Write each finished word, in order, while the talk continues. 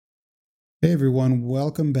Hey everyone,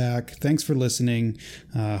 welcome back. Thanks for listening.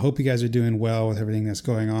 Hope you guys are doing well with everything that's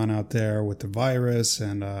going on out there with the virus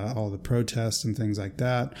and all the protests and things like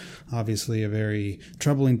that. Obviously, a very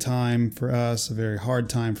troubling time for us, a very hard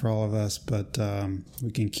time for all of us, but we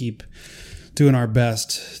can keep doing our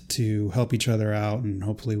best to help each other out, and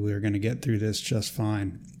hopefully we're going to get through this just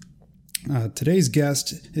fine. Today's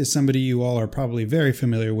guest is somebody you all are probably very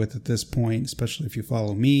familiar with at this point, especially if you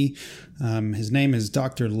follow me. His name is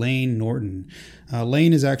Dr. Layne Norton.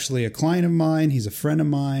 Layne is actually a client of mine. He's a friend of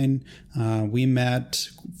mine. We met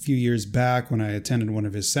a few years back when I attended one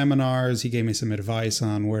of his seminars. He gave me some advice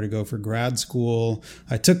on where to go for grad school.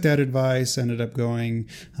 I took that advice, ended up going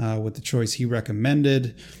with the choice he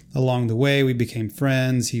recommended. Along the way, we became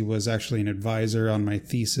friends. He was actually an advisor on my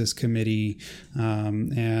thesis committee.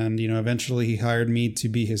 And eventually he hired me to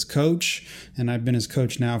be his coach. And I've been his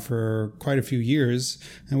coach now for quite a few years.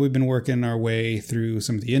 And we've been working our way through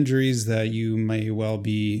some of the injuries that you may well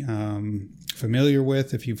be familiar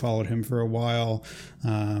with if you followed him for a while.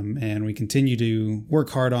 And we continue to work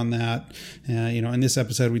hard on that. In this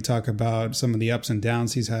episode, we talk about some of the ups and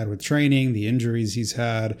downs he's had with training, the injuries he's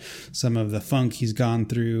had, some of the funk he's gone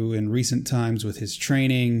through in recent times with his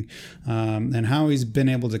training, and how he's been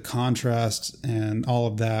able to contrast and all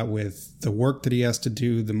of that with the work that he has to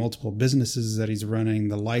do, the multiple businesses that he's running,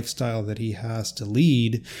 the lifestyle that he has to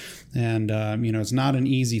lead. And, it's not an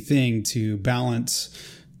easy thing to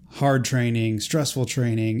balance hard training, stressful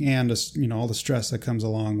training, and all the stress that comes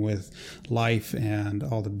along with life and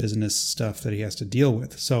all the business stuff that he has to deal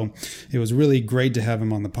with. So it was really great to have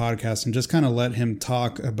him on the podcast and just kind of let him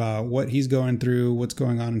talk about what he's going through, what's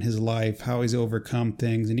going on in his life, how he's overcome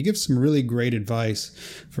things. And he gives some really great advice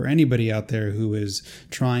for anybody out there who is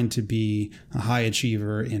trying to be a high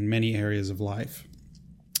achiever in many areas of life.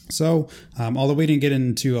 So, although we didn't get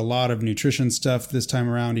into a lot of nutrition stuff this time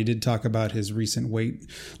around, he did talk about his recent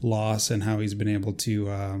weight loss and how he's been able to,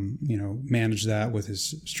 manage that with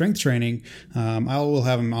his strength training. I will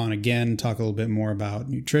have him on again, talk a little bit more about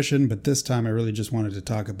nutrition, but this time I really just wanted to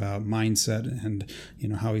talk about mindset and,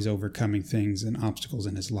 how he's overcoming things and obstacles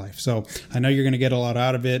in his life. So I know you're going to get a lot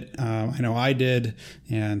out of it. I know I did,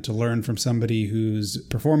 and to learn from somebody who's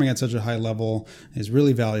performing at such a high level is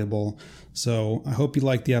really valuable. So I hope you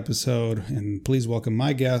liked the episode, and please welcome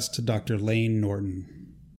my guest, Dr. Layne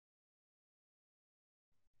Norton.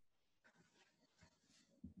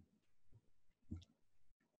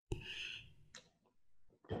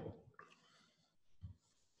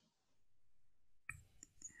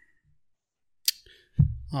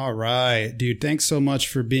 All right, dude. Thanks so much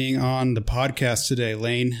for being on the podcast today,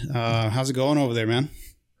 Layne. How's it going over there, man?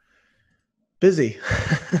 Busy.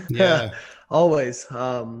 Yeah. Always.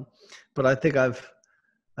 But I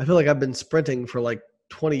feel like I've been sprinting for like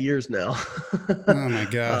 20 years now. Oh my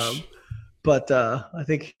gosh. But I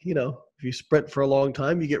think, if you sprint for a long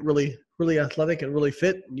time, you get really, really athletic and really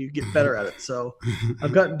fit, and you get better at it. So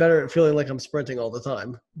I've gotten better at feeling like I'm sprinting all the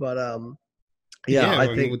time. But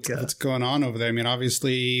I think what's going on over there. I mean,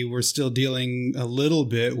 obviously we're still dealing a little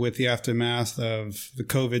bit with the aftermath of the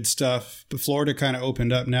COVID stuff, but Florida kind of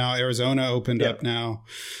opened up now. Arizona opened up now.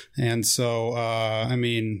 And so,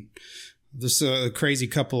 this is a crazy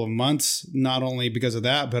couple of months, not only because of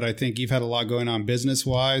that, but I think you've had a lot going on business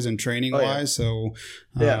wise and training wise. So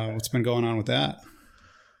what's been going on with that?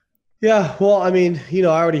 Yeah. Well, I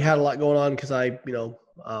already had a lot going on because I don't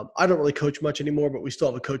really coach much anymore, but we still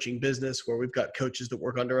have a coaching business where we've got coaches that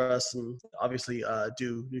work under us and obviously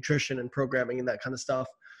do nutrition and programming and that kind of stuff.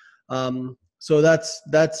 So that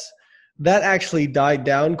actually died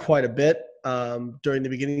down quite a bit during the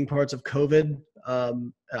beginning parts of COVID.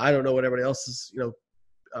 And I don't know what everybody else's,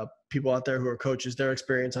 people out there who are coaches, their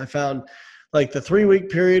experience. I found like the 3-week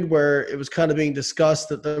period where it was kind of being discussed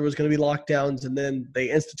that there was going to be lockdowns, and then they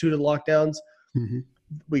instituted lockdowns. Mm-hmm.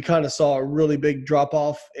 We kind of saw a really big drop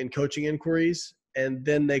off in coaching inquiries, and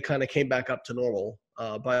then they kind of came back up to normal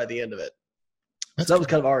by the end of it. So that was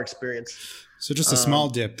kind of our experience. So just a small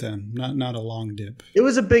dip then, not a long dip. It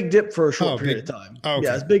was a big dip for a short period of time. Oh, okay.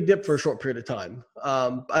 Yeah, it's a big dip for a short period of time.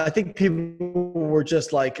 I think people were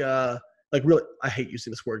just like really, I hate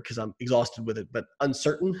using this word because I'm exhausted with it, but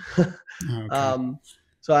uncertain. Okay.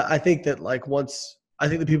 So I think that I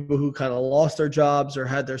think the people who kind of lost their jobs or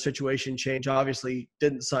had their situation change obviously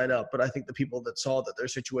didn't sign up, but I think the people that saw that their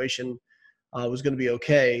situation was going to be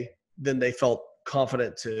okay, then they felt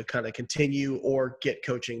confident to kind of continue or get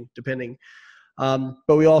coaching depending.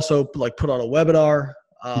 But we also put on a webinar.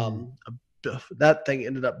 That thing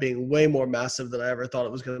ended up being way more massive than I ever thought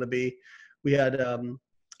it was going to be. We had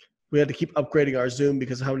we had to keep upgrading our Zoom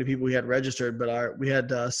because of how many people we had registered. But we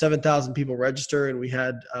had 7,000 people register, and we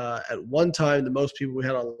had at one time the most people we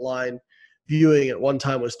had online viewing at one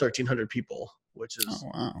time was 1,300 people, which is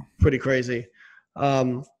pretty crazy.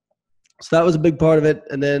 So that was a big part of it.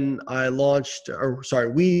 And then we launched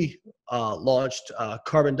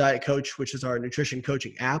Carbon Diet Coach, which is our nutrition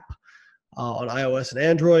coaching app on iOS and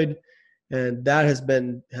Android. And that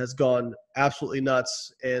has gone absolutely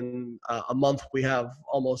nuts. In a month, we have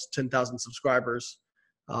almost 10,000 subscribers.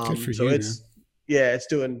 Good for so you, it's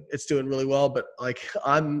doing really well. But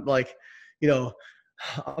I'm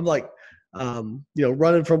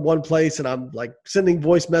running from one place, and I'm like sending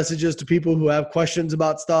voice messages to people who have questions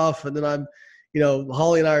about stuff. And then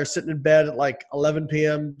Holly and I are sitting in bed at like 11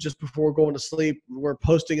 p.m. just before going to sleep. We're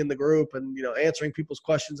posting in the group and, answering people's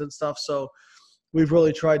questions and stuff. So we've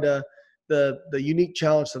really tried to, the unique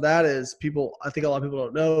challenge to that is I think a lot of people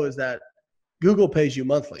don't know is that Google pays you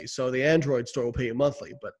monthly. So the Android store will pay you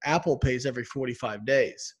monthly, but Apple pays every 45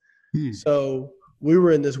 days. So we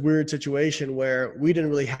were in this weird situation where we didn't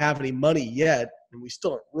really have any money yet, and we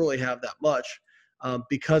still don't really have that much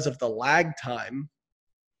because of the lag time.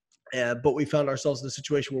 But we found ourselves in a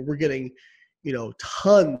situation where we're getting,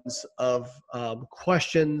 tons of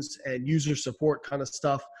questions and user support kind of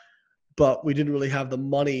stuff, but we didn't really have the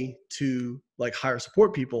money to hire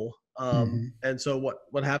support people. And so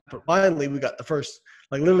what happened? Finally, we got the first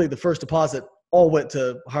deposit all went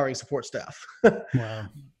to hiring support staff. Wow.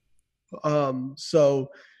 So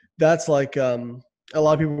that's a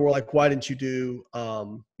lot of people were like, why didn't you do,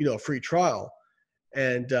 a free trial?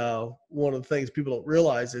 And one of the things people don't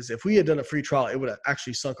realize is if we had done a free trial, it would have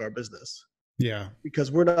actually sunk our business. Yeah.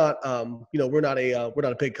 Because we're not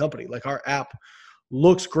a big company. Like, our app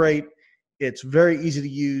looks great. It's very easy to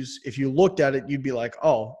use. If you looked at it, you'd be like,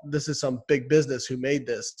 oh, this is some big business who made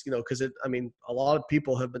this, because a lot of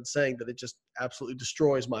people have been saying that it just absolutely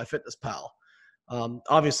destroys MyFitnessPal.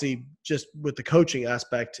 Obviously, just with the coaching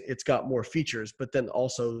aspect, it's got more features, but then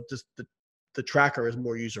also just the tracker is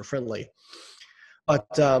more user friendly. But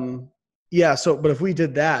but if we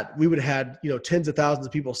did that, we would have had tens of thousands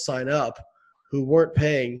of people sign up who weren't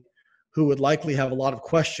paying, who would likely have a lot of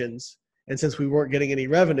questions, and since we weren't getting any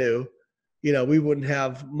revenue, we wouldn't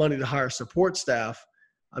have money to hire support staff.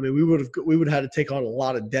 We would have had to take on a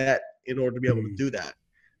lot of debt in order to be able to do that.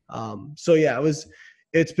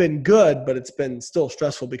 It's been good, but it's been still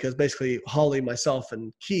stressful because basically Holly, myself,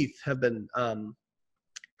 and Keith have been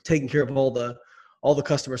taking care of all the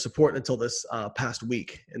customer support until this past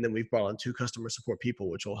week. And then we've brought on 2 customer support people,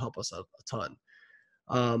 which will help us a ton.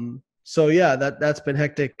 That's been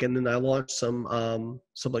hectic. And then I launched some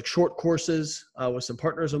short courses with some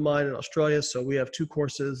partners of mine in Australia. So we have 2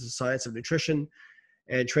 courses: the Science of Nutrition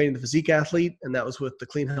and Training the Physique Athlete. And that was with the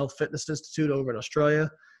Clean Health Fitness Institute over in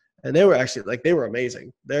Australia. And they were actually they were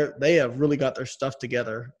amazing. They have really got their stuff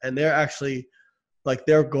together, and they're actually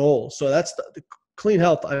their goal. So that's the Clean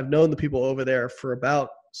Health. I've known the people over there for about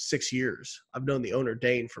 6 years. I've known the owner,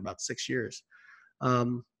 Dane, for about 6 years.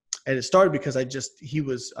 And it started because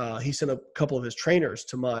he sent a couple of his trainers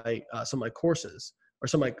to my some of my courses or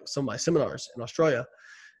some of my seminars in Australia.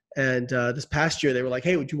 And this past year they were like,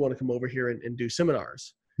 hey, would you want to come over here and do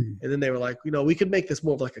seminars? And then they were like, we could make this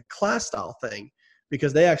more of like a class style thing,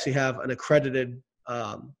 because they actually have an accredited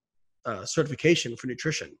certification for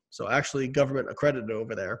nutrition. So actually government accredited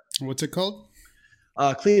over there. What's it called?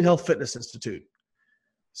 Clean Health Fitness Institute.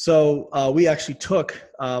 So we actually took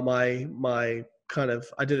I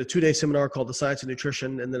did a 2-day seminar called The Science of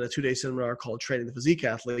Nutrition, and then a 2-day seminar called Training the Physique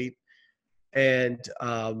Athlete. And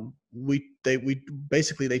they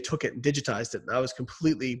took it and digitized it. And I was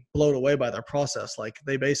completely blown away by their process. When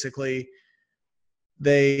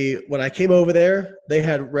I came over there, they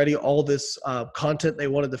had ready all this content they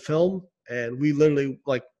wanted to film. And we literally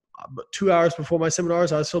 2 hours before my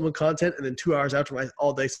seminars, I was filming content. And then 2 hours after my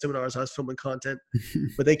all day seminars, I was filming content,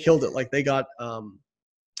 but they killed it.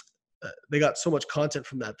 They got so much content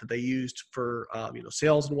from that they used for,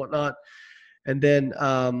 sales and whatnot. And then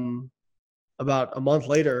about a month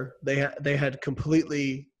later, they had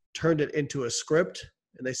completely turned it into a script,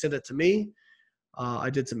 and they sent it to me. I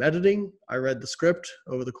did some editing. I read the script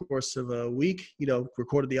over the course of a week,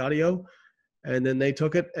 recorded the audio, and then they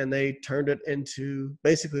took it and they turned it into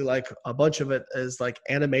basically a bunch of it as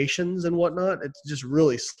animations and whatnot. It's just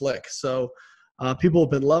really slick. So people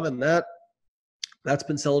have been loving that. That's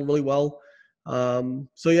been selling really well. And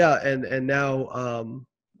now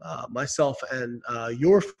myself and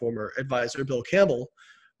your former advisor, Bill Campbell,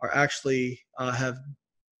 are actually have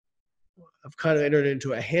kind of entered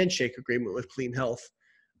into a handshake agreement with Clean Health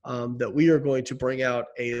that we are going to bring out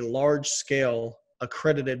a large scale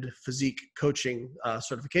accredited physique coaching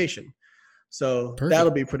certification. So Perfect.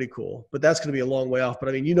 that'll be pretty cool, but that's going to be a long way off. But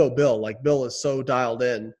I mean, Bill, like Bill is so dialed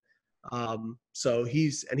in. So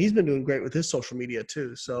he's been doing great with his social media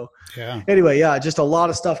too. So yeah. Anyway, yeah, just a lot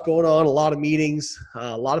of stuff going on, a lot of meetings,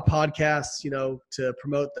 a lot of podcasts, to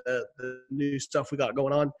promote the new stuff we got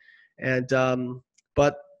going on. And,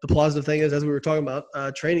 but the positive thing is, as we were talking about,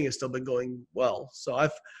 training has still been going well. So I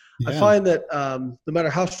find that, no matter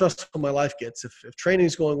how stressful my life gets, if training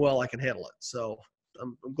is going well, I can handle it. So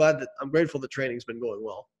I'm grateful that training's been going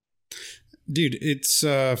well. Dude, it's,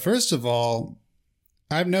 first of all,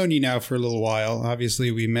 I've known you now for a little while.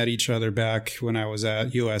 Obviously, we met each other back when I was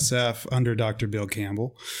at USF under Dr. Bill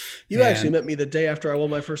Campbell. You actually met me the day after I won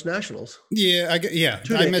my first nationals. Yeah, I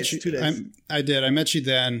met you. 2 days. I did. I met you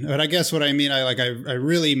then. But I guess what I mean, I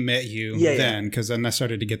really met you then, because then I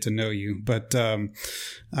started to get to know you. But there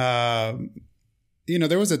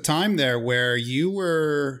was a time there where you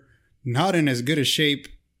were not in as good a shape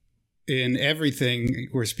in everything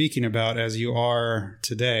we're speaking about as you are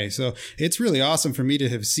today. So it's really awesome for me to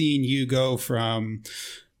have seen you go from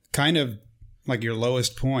kind of like your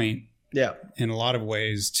lowest point in a lot of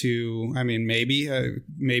ways to, I mean, maybe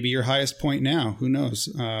your highest point now, who knows?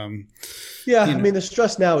 I mean, the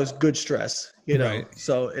stress now is good stress, right.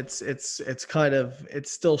 So it's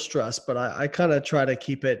still stress, but I kind of try to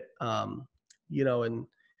keep it, in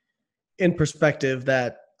perspective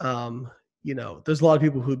that, there's a lot of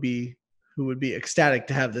people who would be ecstatic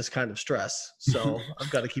to have this kind of stress. So I've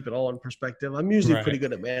got to keep it all in perspective. I'm usually pretty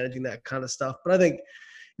good at managing that kind of stuff, but I think,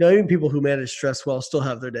 even people who manage stress well still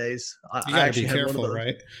have their days. You gotta be careful,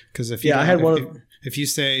 right? Because if you if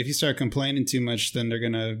you start complaining too much, then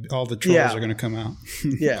all the trolls are gonna come out.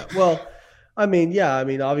 Yeah. Well, I mean,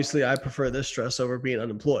 obviously I prefer this stress over being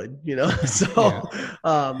unemployed, So,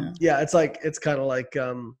 it's kind of like,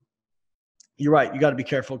 you're right. You got to be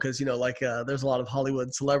careful because, there's a lot of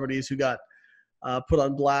Hollywood celebrities who got put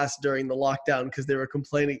on blast during the lockdown because they were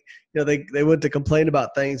complaining. They went to complain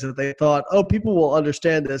about things that they thought, oh, people will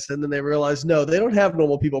understand this. And then they realized, no, they don't have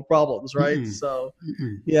normal people problems. Right. Mm-hmm. So,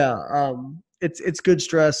 it's good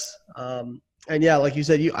stress. And yeah, like you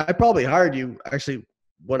said, I probably hired you actually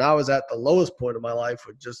when I was at the lowest point of my life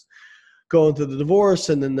with just going through the divorce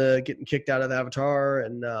and then getting kicked out of the Avatar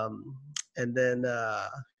and then,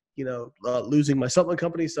 losing my supplement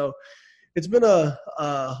company. So it's been a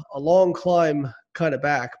long climb kind of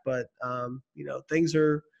back, but, things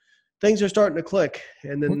are starting to click.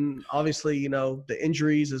 And then obviously, the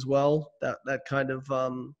injuries as well, that kind of,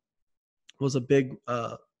 was a big,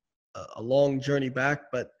 a long journey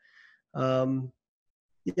back, but, I'm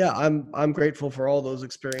grateful for all those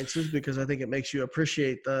experiences because I think it makes you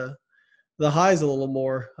appreciate the highs a little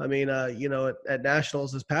more. I mean, at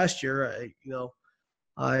nationals this past year,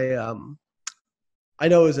 I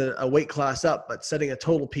know it was a weight class up, but setting a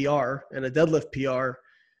total PR and a deadlift PR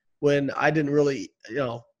when I didn't really,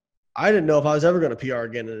 I didn't know if I was ever going to PR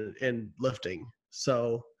again in lifting.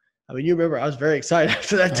 So, I mean, you remember I was very excited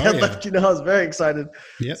after that deadlift, I was very excited.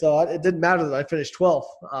 Yep. So it didn't matter that I finished 12th.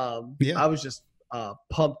 I was just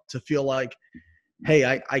pumped to feel like, hey,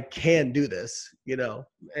 I can do this,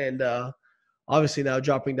 and obviously now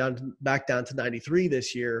dropping back down to 93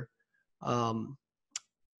 this year.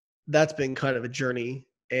 That's been kind of a journey.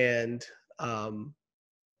 And, I've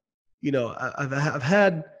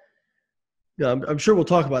had, I'm sure we'll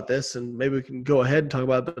talk about this and maybe we can go ahead and talk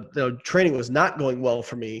about it, but, training was not going well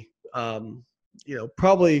for me.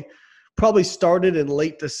 Probably started in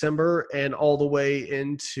late December and all the way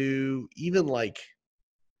into even like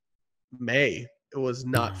May, it was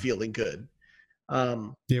not feeling good.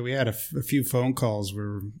 We had a few phone calls.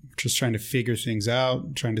 We're just trying to figure things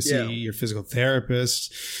out, trying to see your physical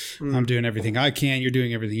therapist. I'm doing everything I can. You're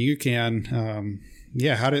doing everything you can.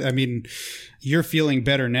 You're feeling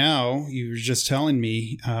better now. You were just telling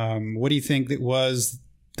me, what do you think that was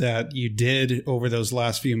that you did over those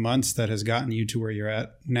last few months that has gotten you to where you're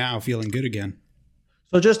at now, feeling good again?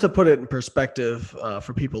 So just to put it in perspective,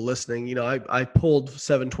 for people listening, I pulled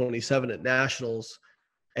 727 at nationals,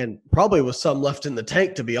 and probably with some left in the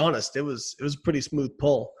tank, to be honest. It was a pretty smooth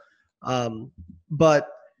pull. But,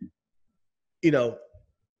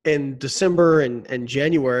 in December and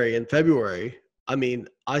January and February, I mean,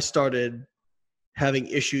 I started having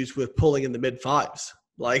issues with pulling in the mid fives.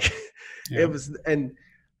 Like it was, and,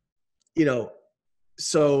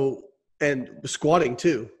 and squatting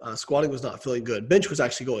too. Squatting was not feeling good. Bench was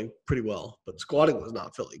actually going pretty well, but squatting was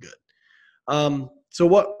not feeling good. So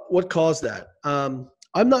what caused that?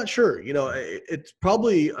 I'm not sure. It's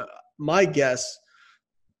probably my guess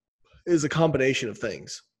is a combination of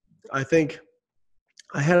things. I think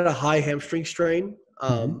I had a high hamstring strain.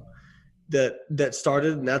 Mm-hmm. That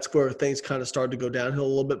started, and that's where things kind of started to go downhill a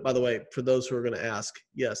little bit. By the way, for those who are going to ask,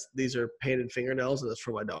 yes, these are painted fingernails, and that's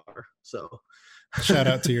for my daughter. So, Shout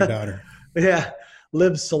out to your daughter. yeah,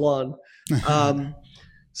 Live Salon. Um,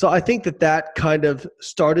 so I think that kind of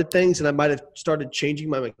started things, and I might have started changing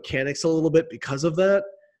my mechanics a little bit because of that.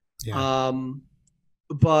 Yeah. Um,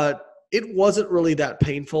 but it wasn't really that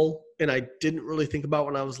painful, and I didn't really think about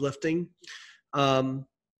when I was lifting.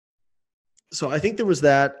 So I think there was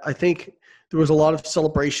that. I think there was a lot of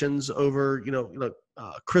celebrations over,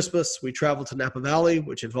 Christmas. We traveled to Napa Valley,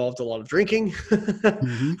 which involved a lot of drinking.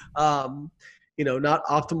 Mm-hmm. Not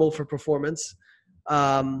optimal for performance.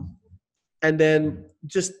 And then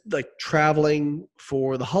just like traveling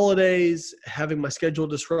for the holidays, having my schedule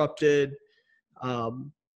disrupted,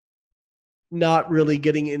 not really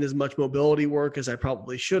getting in as much mobility work as I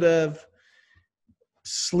probably should have,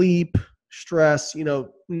 sleep, stress,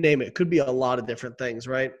 name it. It could be a lot of different things,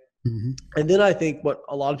 right? Mm-hmm. And then I think what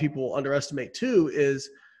a lot of people underestimate too is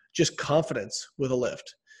just confidence with a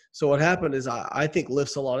lift. So what happened is I think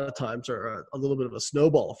lifts a lot of times are a little bit of a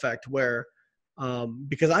snowball effect where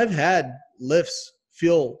because I've had lifts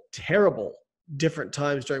feel terrible different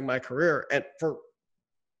times during my career and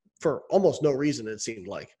for almost no reason, it seemed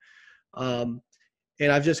like. And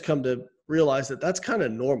I've just come to realize that that's kind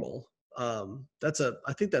of normal. I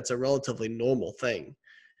think that's a relatively normal thing.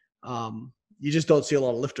 You just don't see a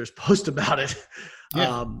lot of lifters post about it.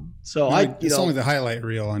 Yeah. It's only the highlight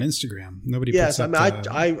reel on Instagram. Nobody. Yes. Puts up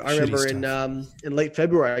I remember stuff. in late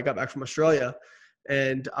February, I got back from Australia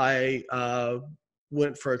and I,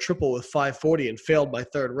 went for a triple with 540 and failed my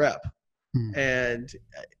third rep. And,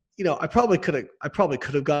 I probably could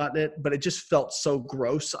have gotten it, but it just felt so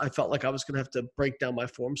gross. I felt like I was going to have to break down my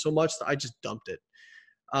form so much that I just dumped it.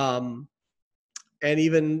 And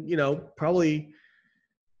even, probably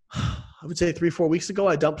I would say 3-4 weeks ago,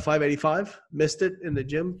 I dumped 585, missed it in the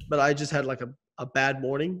gym, but I just had like a bad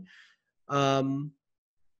morning. And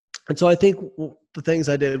so I think the things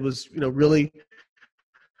I did was, really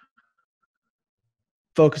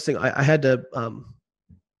focusing. I had to,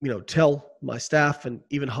 tell my staff and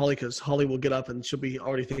even Holly, because Holly will get up and she'll be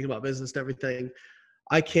already thinking about business and everything.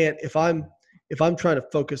 I can't, if I'm trying to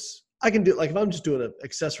focus, I can do, like, if I'm just doing an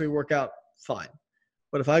accessory workout, fine.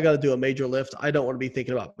 But if I got to do a major lift, I don't want to be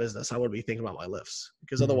thinking about business. I want to be thinking about my lifts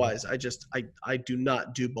because otherwise I do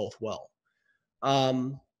not do both well.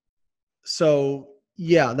 So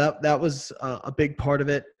yeah, that was a big part of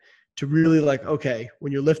it, to really like, okay,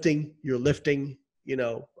 when you're lifting,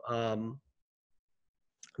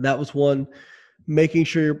 that was one. Making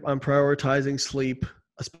sure I'm prioritizing sleep,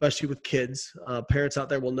 especially with kids. Parents out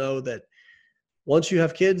there will know that once you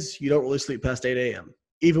have kids, you don't really sleep past 8 a.m.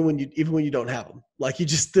 Even when you don't have them. Like,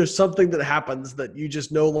 there's something that happens that you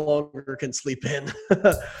just no longer can sleep in.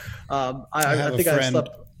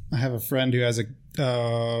 I have a friend who has a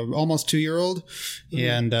almost 2-year-old,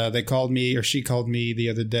 and she called me the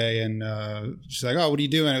other day, and she's like, "Oh, what are you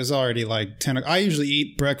doing?" It was already like 10. I usually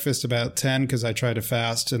eat breakfast about 10 because I try to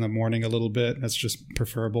fast in the morning a little bit. That's just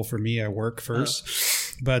preferable for me. I work first.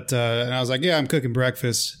 But and I was like, "Yeah, I'm cooking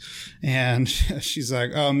breakfast," and she's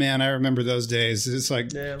like, "Oh man, I remember those days." It's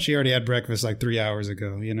like she already had breakfast like 3 hours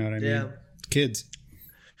ago. You know what I mean? Yeah. Kids.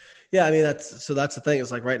 Yeah, I mean that's the thing.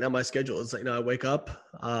 It's like right now my schedule is like, I wake up.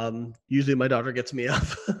 Usually my daughter gets me up,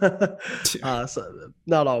 so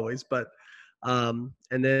not always, but and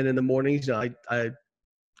then in the mornings, I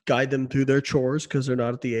guide them through their chores because they're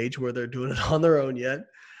not at the age where they're doing it on their own yet.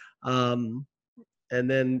 And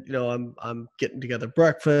then I'm getting together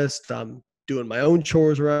breakfast. I'm doing my own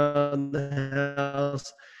chores around the house,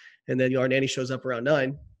 and then our nanny shows up around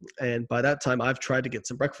 9. And by that time, I've tried to get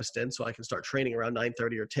some breakfast in so I can start training around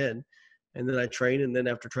 9:30 or 10. And then I train, and then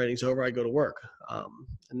after training's over, I go to work.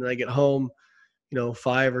 And then I get home,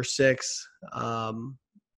 5 or 6,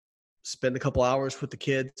 spend a couple hours with the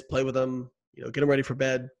kids, play with them, get them ready for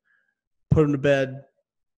bed, put them to bed,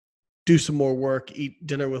 do some more work, eat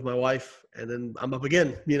dinner with my wife, and then I'm up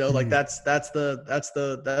again. Like that's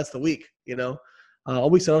the week.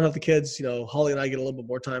 On weeks I don't have the kids, Holly and I get a little bit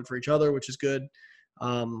more time for each other, which is good.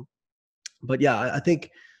 But yeah, I think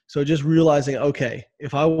so. Just realizing, okay,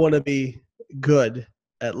 if I want to be good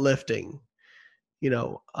at lifting,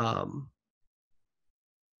 and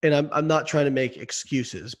I'm not trying to make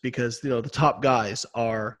excuses because, the top guys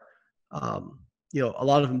are, a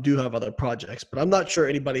lot of them do have other projects, but I'm not sure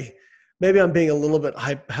anybody, maybe I'm being a little bit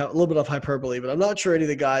of hyperbole, but I'm not sure any of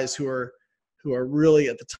the guys who are really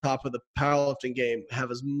at the top of the powerlifting game have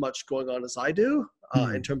as much going on as I do,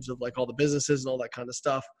 in terms of like all the businesses and all that kind of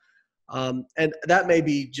stuff. And that may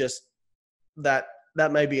be just that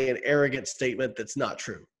that may be an arrogant statement that's not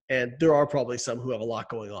true. And there are probably some who have a lot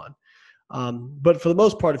going on. But for the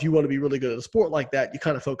most part, if you want to be really good at a sport like that, you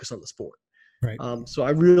kind of focus on the sport. Right. So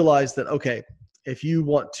I realized that, okay, if you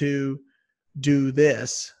want to do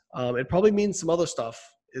this, it probably means some other stuff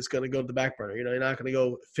is going to go to the back burner. You're not going to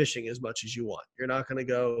go fishing as much as you want. You're not going to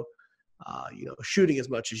go, shooting as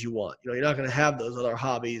much as you want. You're not going to have those other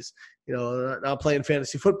hobbies. Not playing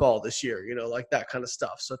fantasy football this year. Like that kind of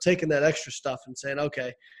stuff. So taking that extra stuff and saying,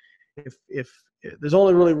 okay, if there's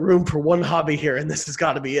only really room for one hobby here, and this has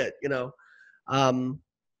got to be it.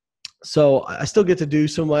 So I still get to do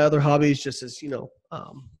some of my other hobbies, just as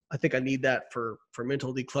I think I need that for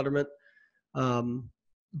mental declutterment.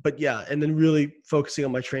 But yeah, and then really focusing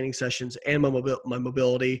on my training sessions and my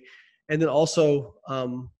mobility. And then also,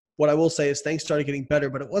 what I will say is things started getting better,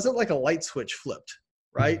 but it wasn't like a light switch flipped,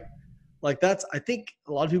 right? Like I think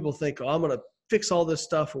a lot of people think, oh, I'm going to fix all this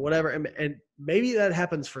stuff or whatever. And maybe that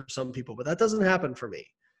happens for some people, but that doesn't happen for me.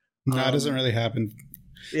 No, it doesn't really happen.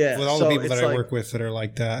 Yeah. With all the people that I work with that are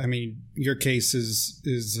like that. I mean, your case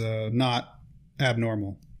is not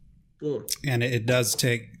abnormal. And it does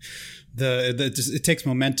take it takes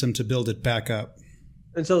momentum to build it back up.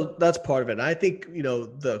 And so that's part of it. And I think,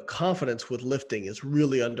 the confidence with lifting is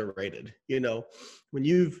really underrated. When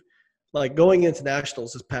you've going into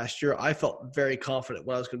nationals this past year, I felt very confident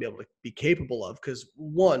what I was going to be able to be capable of. Because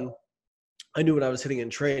one, I knew what I was hitting in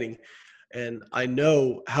training, and I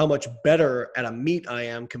know how much better at a meet I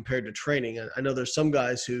am compared to training. I know there's some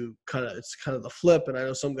guys who it's kind of the flip. And I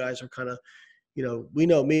know some guys are kind of, we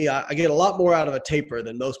know me, I get a lot more out of a taper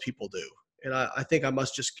than most people do. And I think I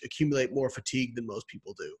must just accumulate more fatigue than most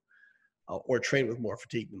people do, or train with more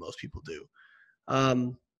fatigue than most people do.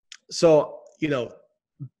 So,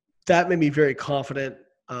 that made me very confident.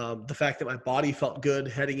 The fact that my body felt good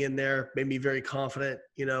heading in there made me very confident,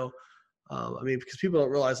 because people don't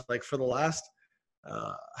realize, for the last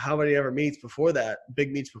how many ever meets before that,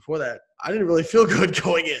 big meets before that, I didn't really feel good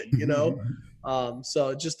going in,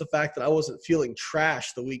 So just the fact that I wasn't feeling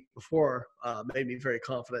trash the week before made me very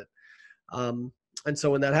confident. And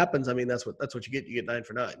so when that happens, that's what you get. You get 9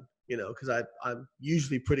 for 9, because I'm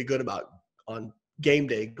usually pretty good about on game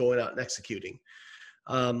day going out and executing.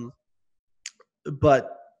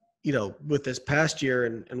 But, with this past year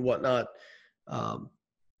and whatnot,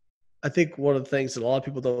 I think one of the things that a lot of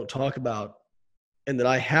people don't talk about, and that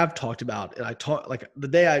I have talked about, and the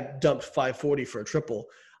day I dumped 540 for a triple,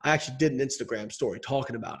 I actually did an Instagram story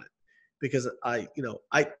talking about it, because now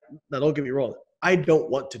don't get me wrong, I don't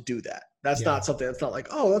want to do that. That's not something that's not like,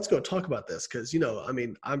 oh, let's go talk about this. Cause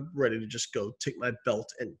I'm ready to just go take my belt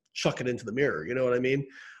and chuck it into the mirror. You know what I mean?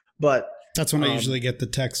 But that's when I usually get the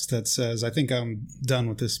text that says, I think I'm done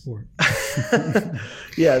with this sport.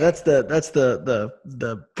 Yeah. That's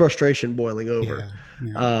the frustration boiling over.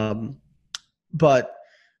 Yeah. But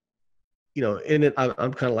in it,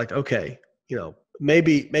 I'm kind of like, okay,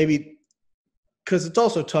 maybe, cause it's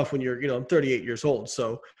also tough when you're, I'm 38 years old.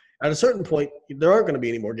 So at a certain point, there aren't going to be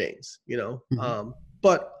any more gains, Mm-hmm.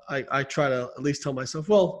 But I try to at least tell myself,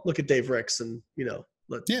 well, look at Dave Ricks, and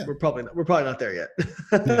we're probably not there yet.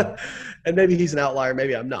 Yeah. And maybe he's an outlier,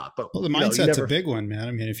 maybe I'm not. But the mindset's a big one, man.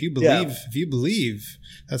 I mean, if you believe,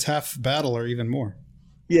 that's half battle or even more.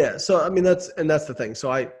 Yeah. So that's the thing.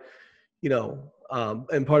 So and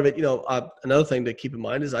part of it, another thing to keep in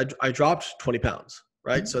mind is I dropped 20 pounds,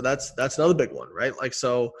 right? Mm-hmm. So that's another big one, right?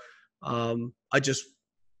 I just.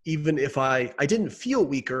 Even if I didn't feel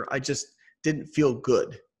weaker, I just didn't feel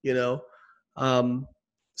good,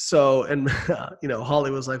 So, and, Holly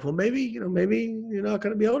was like, well, maybe you're not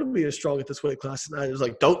going to be able to be as strong at this weight class. And I was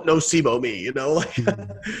like, don't no SIBO me,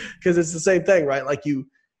 because it's the same thing, right? Like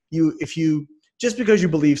if you, just because you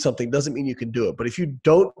believe something doesn't mean you can do it. But if you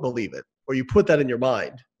don't believe it, or you put that in your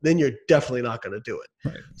mind, then you're definitely not going to do it.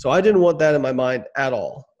 Right. So I didn't want that in my mind at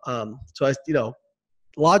all. So I,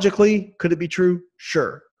 logically, could it be true?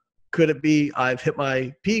 Sure. Could it be I've hit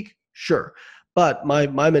my peak? Sure. But my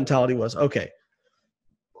mentality was, okay,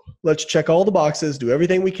 let's check all the boxes, do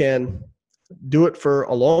everything we can, do it for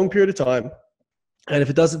a long period of time. And if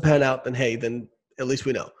it doesn't pan out, then hey, then at least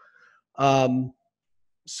we know.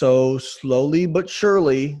 So slowly but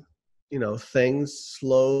surely, things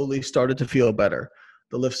slowly started to feel better.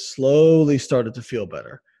 The lift slowly started to feel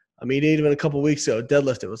better. Even a couple of weeks ago,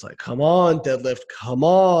 deadlift, it was like, come on, deadlift, come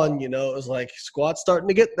on. It was like squat's starting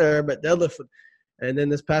to get there, but deadlift. And then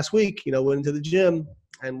this past week, went into the gym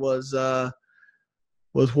and was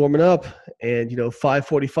warming up, and,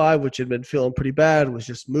 545, which had been feeling pretty bad, was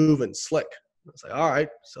just moving slick. I was like, all right,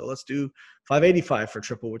 so let's do 585 for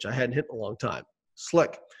triple, which I hadn't hit in a long time.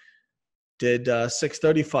 Slick. did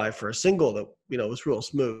 635 for a single that, was real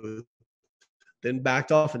smooth, then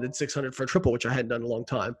backed off and did 600 for a triple, which I hadn't done in a long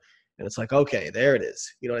time. And it's like, okay, there it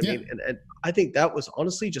is. You know what I mean? And I think that was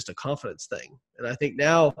honestly just a confidence thing. And I think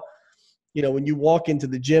now, when you walk into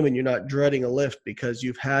the gym and you're not dreading a lift because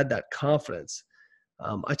you've had that confidence.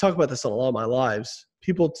 I talk about this on a lot of my lives.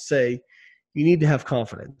 People say you need to have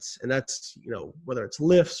confidence, and that's, whether it's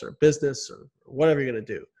lifts or business or whatever you're going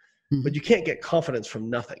to do, but you can't get confidence from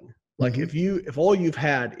nothing. Like if all you've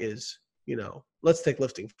had is, let's take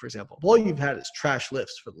lifting, for example. If all you've had is trash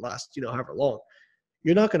lifts for the last, however long,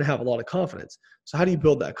 you're not going to have a lot of confidence. So how do you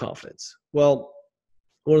build that confidence? Well,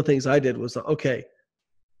 one of the things I did was, okay,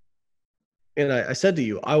 and I said to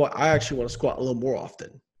you, I actually want to squat a little more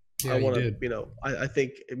often. Yeah, I want to, I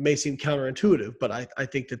think it may seem counterintuitive, but I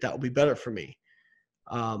think that will be better for me.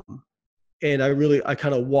 And I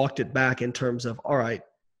kind of walked it back in terms of, all right,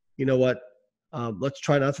 you know what? Let's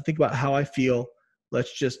try not to think about how I feel.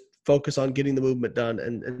 Let's just focus on getting the movement done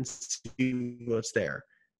and see what's there.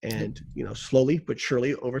 And, slowly but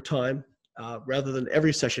surely over time, rather than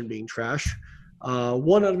every session being trash,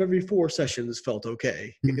 1 out of every 4 sessions felt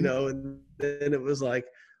okay, and then it was like,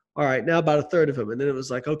 all right, now about a third of them. And then it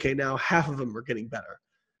was like, okay, now half of them are getting better.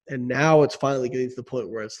 And now it's finally getting to the point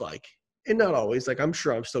where it's like, and not always, like, I'm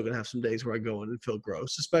sure I'm still going to have some days where I go in and feel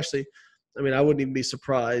gross, especially, I wouldn't even be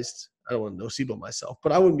surprised. I don't want to nocebo myself,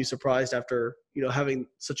 but I wouldn't be surprised after, having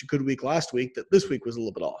such a good week last week that this week was a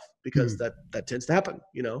little bit off, because that tends to happen,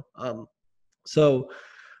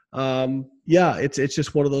 it's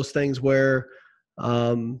just one of those things where,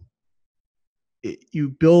 you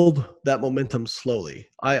build that momentum slowly.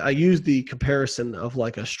 I use the comparison of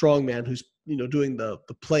like a strong man who's, doing the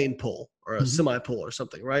plane pull or a semi pull or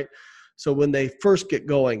something, right? So when they first get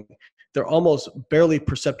going, they're almost barely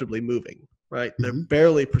perceptibly moving, right? They're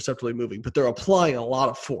barely perceptibly moving, but they're applying a lot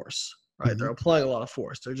of force, right? They're applying a lot of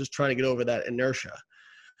force. They're just trying to get over that inertia.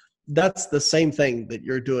 That's the same thing that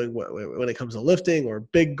you're doing when it comes to lifting or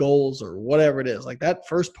big goals or whatever it is. Like, that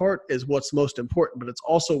first part is what's most important, but it's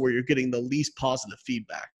also where you're getting the least positive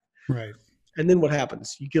feedback. Right. And then what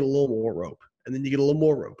happens? You get a little more rope, and then you get a little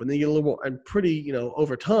more rope, and then you get a little more, and pretty,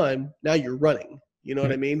 over time, now you're running,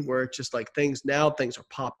 what I mean? Where it's just like things are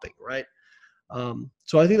popping, right?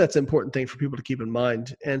 So I think that's an important thing for people to keep in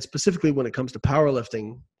mind. And specifically when it comes to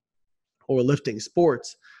powerlifting or lifting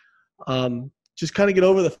sports, just kind of get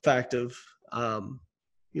over the fact of,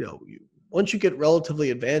 once you get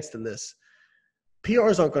relatively advanced in this,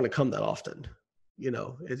 PRs aren't going to come that often.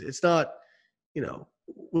 It's not,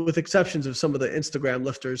 with exceptions of some of the Instagram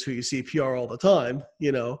lifters who you see PR all the time,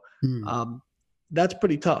 that's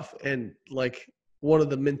pretty tough. And like, one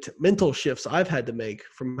of the mental shifts I've had to make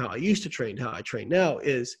from how I used to train, how I train now,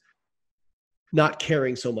 is not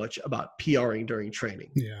caring so much about PRing during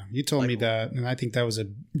training. Yeah, you told me that, and I think that was a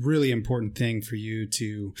really important thing for you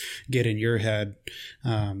to get in your head,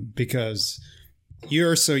 because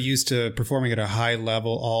you're so used to performing at a high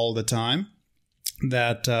level all the time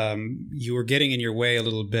that you were getting in your way a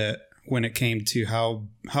little bit when it came to how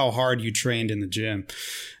hard you trained in the gym.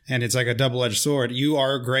 And it's like a double-edged sword. You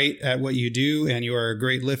are great at what you do, and you are a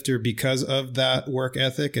great lifter because of that work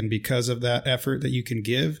ethic and because of that effort that you can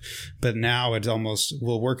give. But now it almost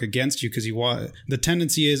will work against you, because the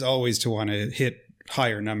tendency is always to want to hit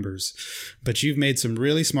higher numbers. But you've made some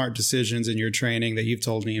really smart decisions in your training that you've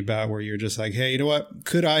told me about, where you're just like, hey, you know what?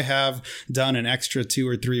 Could I have done an extra 2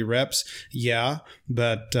 or 3 reps? Yeah,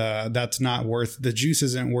 but that's not the juice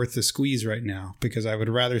isn't worth the squeeze right now, because I would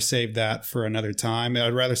rather save that for another time.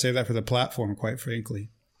 I'd rather save that for the platform, quite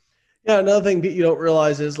frankly. Yeah, another thing that you don't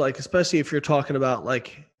realize is, like, especially if you're talking about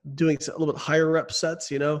like doing a little bit higher rep sets,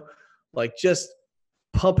 like just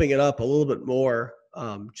pumping it up a little bit more,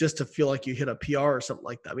 just to feel like you hit a PR or something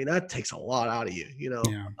like that. That takes a lot out of you, Yeah.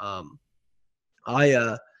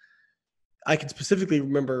 I can specifically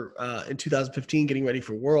remember in 2015 getting ready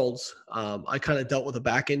for Worlds. I kind of dealt with a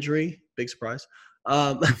back injury, big surprise.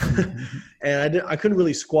 And I couldn't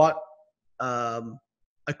really squat.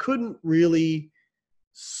 I couldn't really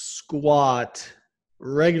squat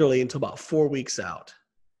regularly until about 4 weeks out.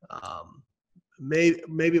 Maybe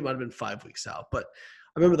it might've been 5 weeks out, but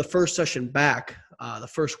I remember the first session back, the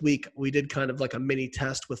first week, we did kind of like a mini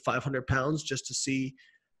test with 500 pounds just to see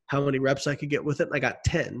how many reps I could get with it. And I got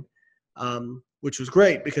 10, which was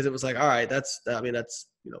great, because it was like, all right, that's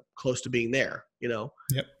close to being there,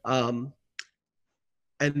 Yep. And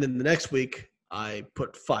then the next week I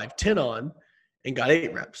put 510 on and got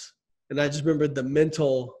 8 reps. And I just remembered the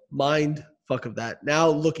mental mind fuck of that. Now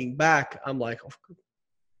looking back, I'm like, oh,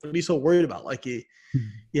 what are you so worried about? Like you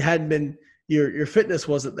hadn't been, your fitness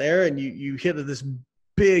wasn't there, and you hit this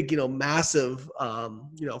big, massive,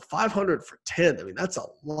 500 for 10. I mean, that's a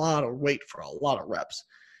lot of weight for a lot of reps.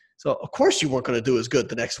 So of course you weren't going to do as good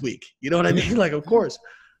the next week. You know what I mean? Like, of course.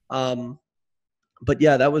 But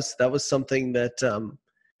yeah, that was something that,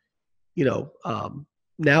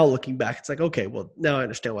 now looking back, it's like, okay, well, now I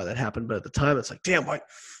understand why that happened. But at the time, it's like, damn,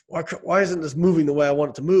 why isn't this moving the way I want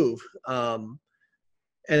it to move? And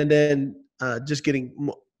then just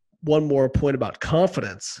getting one more point about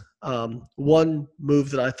confidence. One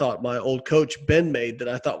move that I thought my old coach, Ben, made that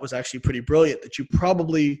I thought was actually pretty brilliant, that you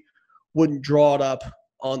probably wouldn't draw it up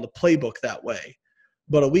on the playbook that way.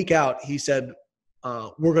 But a week out, he said,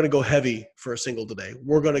 we're going to go heavy for a single today.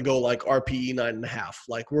 We're going to go like RPE 9.5.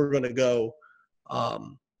 Like we're going to go, a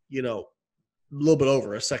little bit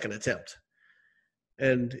over a second attempt.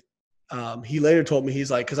 And he later told me,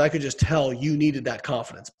 he's like, because I could just tell you needed that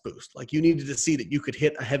confidence boost. Like you needed to see that you could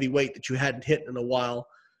hit a heavy weight that you hadn't hit in a while,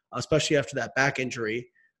 especially after that back injury,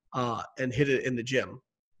 and hit it in the gym.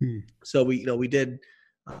 So we did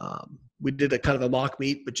a kind of a mock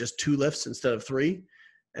meet, but just 2 lifts instead of 3.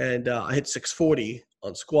 And I hit 640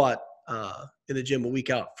 on squat in the gym a week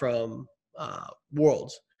out from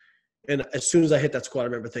Worlds. And as soon as I hit that squat, I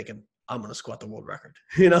remember thinking, I'm going to squat the world record,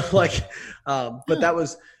 but that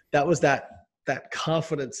was that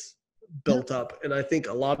confidence built up. And I think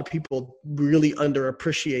a lot of people really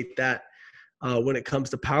underappreciate that when it comes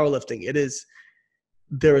to powerlifting.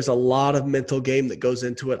 There is a lot of mental game that goes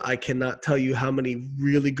into it. I cannot tell you how many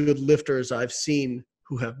really good lifters I've seen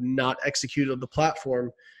who have not executed the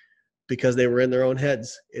platform because they were in their own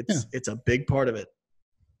heads. It's a big part of it.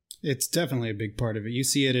 It's definitely a big part of it. You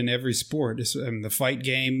see it in every sport. The fight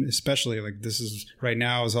game, especially, like this is right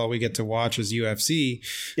now is all we get to watch is UFC.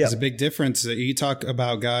 Yeah. There's a big difference. You talk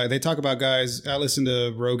about guys. They talk about guys. I listen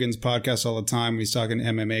to Rogan's podcast all the time. He's talking to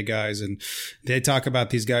MMA guys, and they talk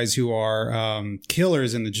about these guys who are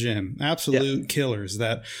killers in the gym, absolute killers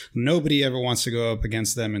that nobody ever wants to go up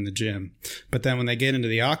against them in the gym. But then when they get into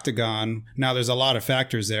the octagon, now there's a lot of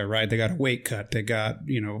factors there, right? They got a weight cut. They got,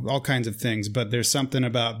 all kinds of things. But there's something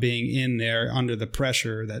about being in there under the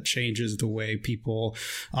pressure that changes the way people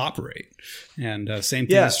operate. And same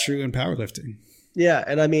thing is true in powerlifting. Yeah.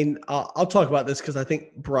 And I mean, I'll talk about this because I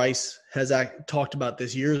think Bryce has talked about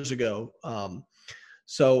this years ago.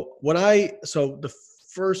 So the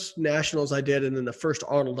first nationals I did, and then the first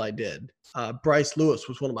Arnold I did, Bryce Lewis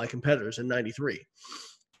was one of my competitors in 93.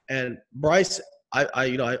 And Bryce,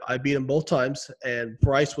 I beat him both times, and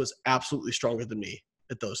Bryce was absolutely stronger than me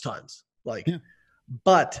at those times.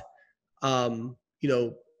 But,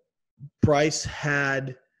 Bryce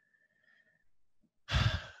had,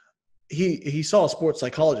 he saw a sports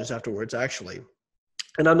psychologist afterwards, actually.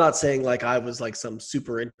 And I'm not saying like I was like some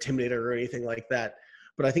super intimidator or anything like that,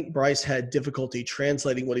 but I think Bryce had difficulty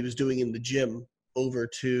translating what he was doing in the gym over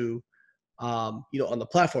to, on the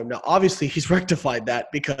platform. Now, obviously he's rectified that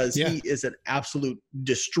because he is an absolute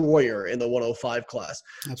destroyer in the 105 class.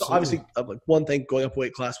 Absolutely. So obviously one thing, going up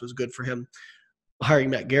weight class was good for him.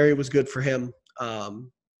 Hiring Matt Gary was good for him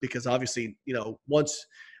because obviously,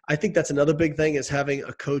 I think that's another big thing is having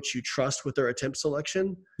a coach you trust with their attempt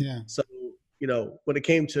selection. Yeah. So, when it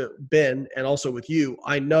came to Ben and also with you,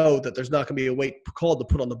 I know that there's not going to be a weight called to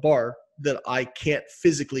put on the bar that I can't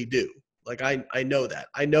physically do. Like I know that.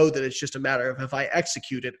 I know that it's just a matter of if I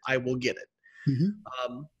execute it, I will get it.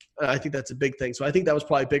 Mm-hmm. And I think that's a big thing. So I think that was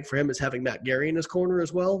probably big for him is having Matt Gary in his corner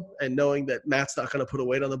as well and knowing that Matt's not going to put a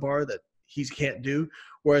weight on the bar that he can't do.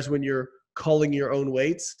 Whereas when you're calling your own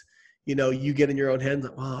weights, you get in your own head and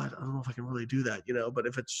like, well, I don't know if I can really do that, but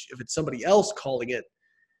if it's somebody else calling it,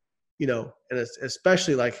 and it's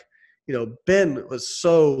especially like, Ben was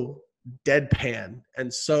so deadpan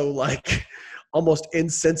and so like almost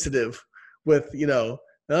insensitive with, no,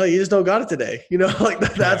 you just don't got it today, like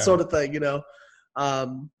that sort of thing,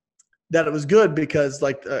 that it was good because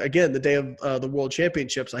like, again, the day of the world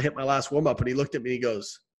championships, I hit my last warm up and he looked at me, he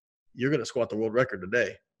goes, you're going to squat the world record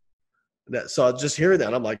today. So just hearing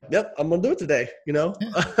that, I'm like, yep, I'm going to do it today,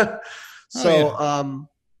 Yeah. So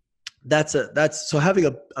so having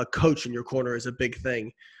a coach in your corner is a big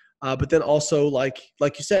thing. But then also like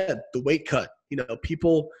you said, the weight cut,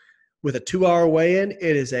 people with a 2-hour weigh-in,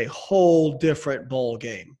 it is a whole different ball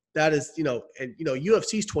game. That is, and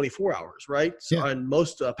UFC is 24 hours, right? So, and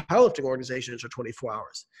most powerlifting organizations are 24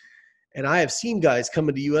 hours. And I have seen guys come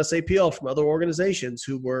into USAPL from other organizations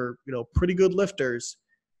who were, pretty good lifters,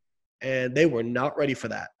 and they were not ready for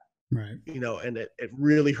that. Right. And it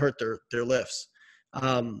really hurt their lifts.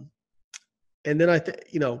 And then I think,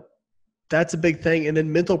 that's a big thing. And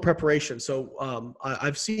then mental preparation. So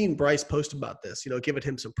I've seen Bryce post about this, giving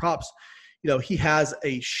him some props. he has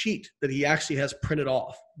a sheet that he actually has printed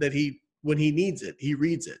off that when he needs it, he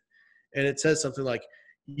reads it. And it says something like,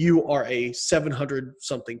 you are a 700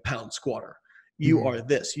 something pound squatter. You are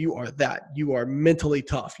this, you are that, you are mentally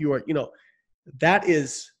tough. You are, that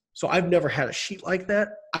is, so I've never had a sheet like that.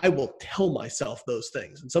 I will tell myself those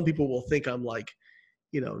things. And some people will think I'm like,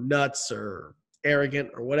 nuts or arrogant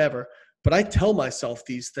or whatever, but I tell myself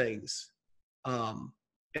these things. And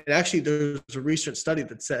actually there's a recent study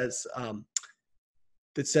that says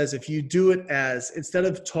if you do it as, instead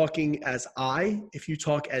of talking as if you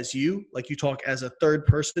talk as you, like you talk as a third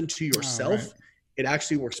person to yourself, it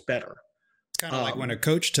actually works better. It's kind of like when a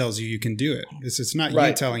coach tells you can do it. It's not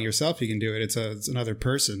you telling yourself you can do it. It's another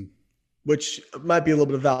person. Which might be a little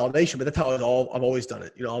bit of validation, but that's how I've always done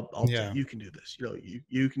it. I'll say, you can do this.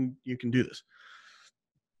 You can do this.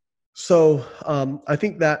 So I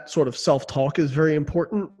think that sort of self-talk is very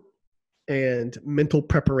important, and mental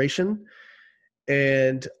preparation.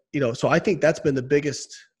 And, so I think that's been the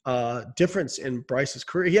biggest difference in Bryce's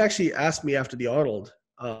career. He actually asked me after the Arnold,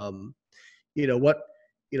 what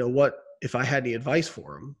if I had any advice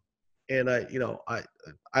for him? And I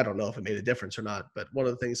don't know if it made a difference or not, but one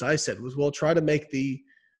of the things I said was, well, try to make the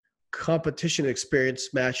competition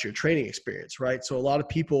experience match your training experience, right? So a lot of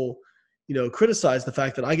people, criticize the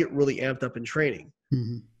fact that I get really amped up in training,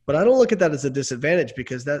 but I don't look at that as a disadvantage,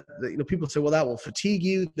 because that, people say, well, that will fatigue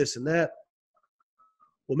you, this and that.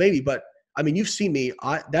 Well, maybe, but I mean, you've seen me,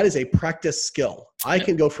 that is a practice skill. I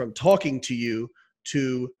can go from talking to you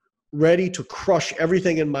to ready to crush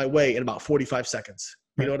everything in my way in about 45 seconds.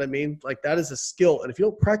 You know what I mean? Like, that is a skill. And if you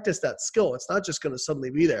don't practice that skill, it's not just going to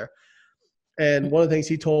suddenly be there. And one of the things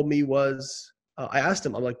he told me was, I asked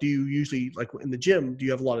him, I'm like, do you usually, like in the gym, do you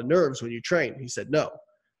have a lot of nerves when you train? He said, no.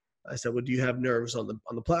 I said, well, do you have nerves on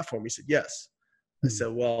the platform? He said, yes. I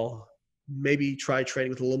said, well, maybe try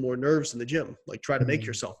training with a little more nerves in the gym. Like, try to make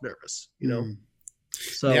yourself nervous,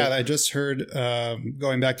 So yeah, I just heard,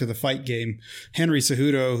 going back to the fight game, Henry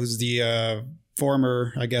Cejudo, who's the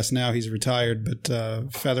former, I guess now he's retired, but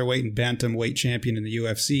featherweight and bantamweight champion in the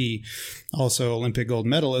UFC, also Olympic gold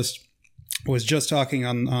medalist, was just talking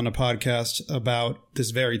on a podcast about this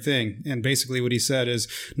very thing. And basically what he said is,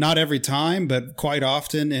 not every time, but quite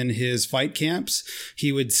often in his fight camps,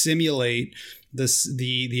 he would simulate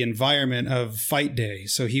the environment of fight day.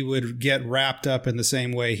 So he would get wrapped up in the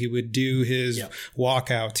same way. He would do his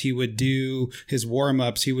walkouts. He would do his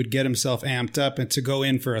warm-ups. He would get himself amped up and to go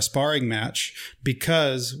in for a sparring match,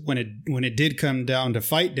 because when it did come down to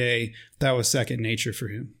fight day, that was second nature for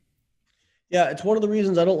him. Yeah, it's one of the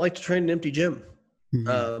reasons I don't like to train an empty gym.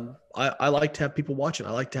 I like to have people watching.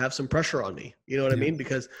 I like to have some pressure on me. You know what I mean?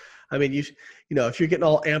 Because I mean, if you're getting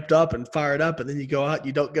all amped up and fired up, and then you go out,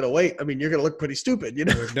 you don't get a weight. I mean, you're going to look pretty stupid, Dumb,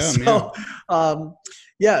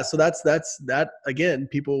 so that's that. Again,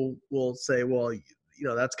 people will say, well,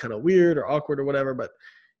 that's kind of weird or awkward or whatever. But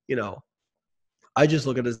I just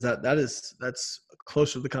look at it as that's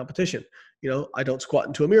closer to the competition. I don't squat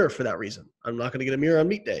into a mirror for that reason. I'm not going to get a mirror on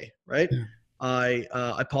meet day, right? Yeah.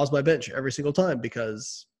 I pause my bench every single time,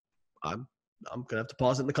 because I'm going to have to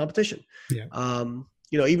pause it in the competition. Yeah.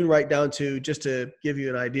 Even right down to, just to give you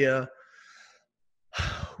an idea,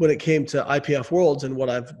 when it came to IPF Worlds and what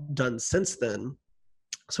I've done since then.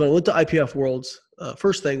 So when I went to IPF Worlds,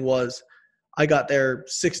 first thing was I got there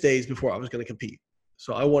 6 days before I was going to compete.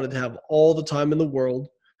 So I wanted to have all the time in the world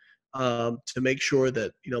to make sure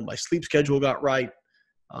that, my sleep schedule got right.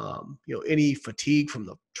 Any fatigue from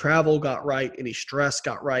the travel got right. Any stress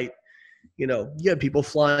got right. You had people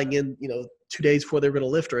flying in, 2 days before they were going to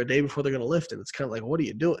lift, or a day before they're going to lift. And it's kind of like, what are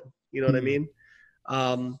you doing? You know what I mean?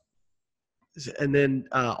 And then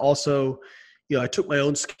also, I took my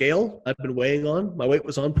own scale. I've been weighing on. My weight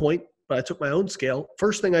was on point, but I took my own scale.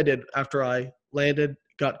 First thing I did after I landed,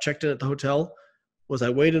 got checked in at the hotel, was I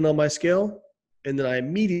weighed in on my scale. And then I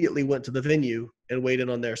immediately went to the venue and weighed in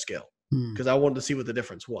on their scale, because I wanted to see what the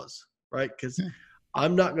difference was, right? Because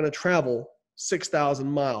I'm not going to travel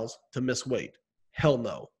 6,000 miles to miss weight. Hell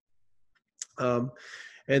no. And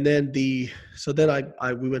then we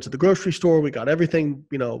went to the grocery store. We got everything,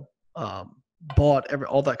 bought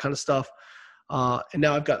all that kind of stuff. And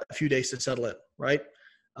now I've got a few days to settle in, right?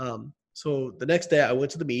 So the next day I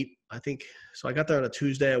went to the meet. So I got there on a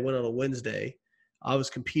Tuesday. I went on a Wednesday. I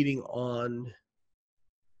was competing on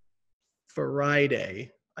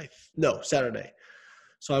Saturday.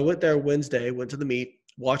 So I went there Wednesday, went to the meet,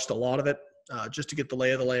 watched a lot of it, just to get the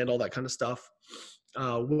lay of the land, all that kind of stuff.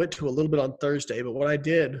 We went to a little bit on Thursday, but what I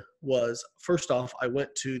did was, first off, I went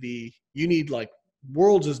to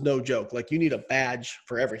Worlds is no joke. Like, you need a badge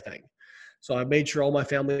for everything. So I made sure all my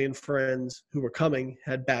family and friends who were coming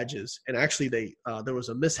had badges. And actually there was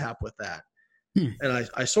a mishap with that. And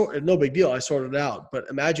I sort no big deal. I sorted it out. But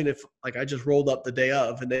imagine if like I just rolled up the day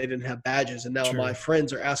of and they didn't have badges. And now Sure. my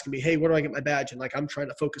friends are asking me, hey, where do I get my badge? And like, I'm trying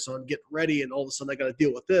to focus on getting ready. And all of a sudden I got to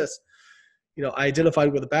deal with this. You know, I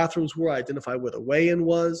identified where the bathrooms were. I identified where the weigh-in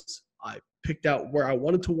was. I picked out where I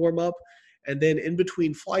wanted to warm up. And then in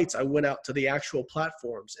between flights, I went out to the actual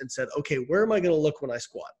platforms and said, okay, where am I going to look when I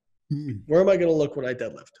squat? Where am I going to look when I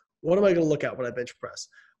deadlift? What am I going to look at when I bench press?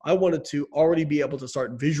 I wanted to already be able to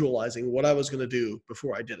start visualizing what I was going to do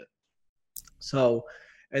before I did it. So,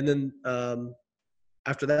 and then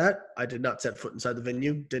after that, I did not set foot inside the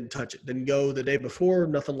venue, didn't touch it, didn't go the day before,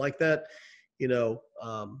 nothing like that, you know.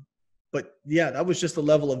 But yeah, that was just the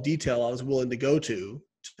level of detail I was willing to go to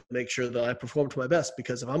make sure that I performed to my best.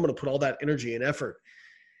 Because if I'm going to put all that energy and effort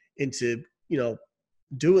into, you know,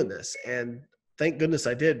 doing this, and thank goodness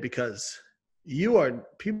I did, because you are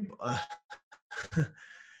people. I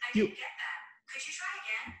didn't get that. Could you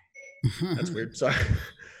try again? That's weird. Sorry.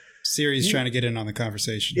 Siri's trying to get in on the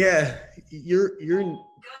conversation. Yeah, you're. Go ahead.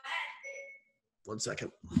 1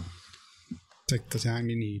 second. Take the time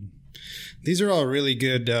you need. These are all really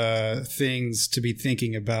good things to be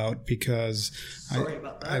thinking about, because Sorry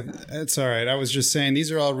about that. it's all right. I was just saying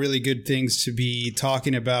these are all really good things to be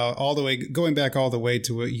talking about, all the way going back all the way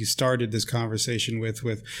to what you started this conversation with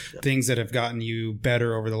things that have gotten you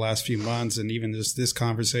better over the last few months, and even just this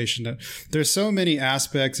conversation. There's so many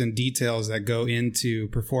aspects and details that go into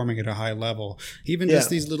performing at a high level. Even just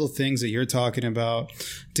these little things that you're talking about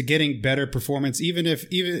to getting better performance. Even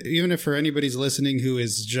if for anybody's listening who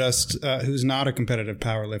is just who's not a competitive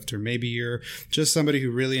power lifter, maybe you're just somebody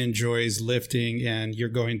who really enjoys lifting and you're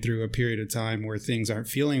going through a period of time where things aren't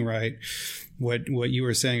feeling right. What you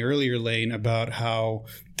were saying earlier, Lane, about how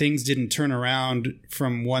things didn't turn around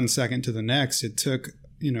from 1 second to the next. It took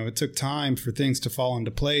time for things to fall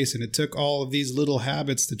into place, and it took all of these little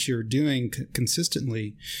habits that you're doing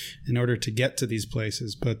consistently in order to get to these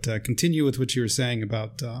places. But continue with what you were saying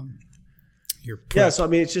about your prep. Yeah, so I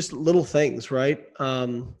mean, it's just little things, right?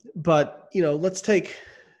 But you know, let's take.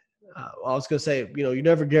 I was going to say, you know, you're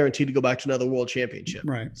never guaranteed to go back to another world championship,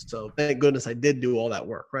 right? So thank goodness I did do all that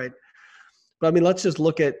work, right? But I mean, let's just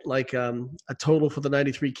look at like a total for the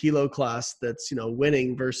 93 kilo class that's, you know,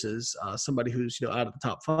 winning versus somebody who's, you know, out of the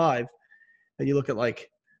top 5, and you look at like,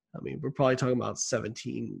 I mean, we're probably talking about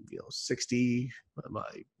 1760 by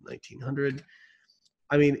 1900.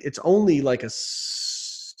 I mean, it's only like a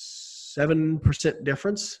 7%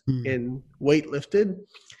 difference in weight lifted.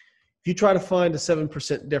 If you try to find a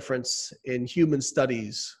 7% difference in human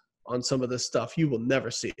studies on some of this stuff, you will never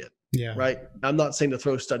see it. Yeah. Right. I'm not saying to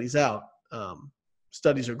throw studies out.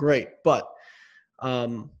 Studies are great, but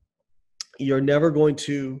you're never going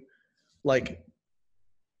to get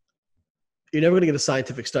a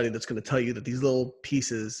scientific study that's going to tell you that these little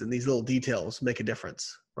pieces and these little details make a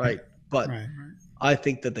difference. Right. But I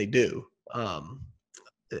think that they do.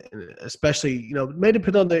 Especially, you know, it may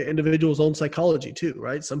depend on the individual's own psychology too,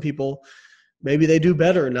 right? Some people, maybe they do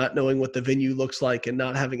better not knowing what the venue looks like and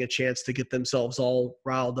not having a chance to get themselves all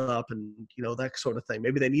riled up and, you know, that sort of thing.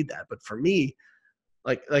 Maybe they need that. But for me,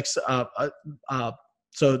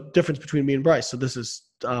 so difference between me and Bryce. So this is,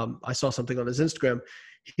 I saw something on his Instagram.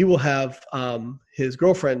 He will have his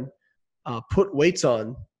girlfriend put weights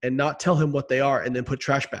on and not tell him what they are and then put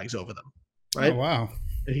trash bags over them, right? Oh, wow.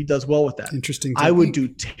 And he does well with that. Interesting. I would do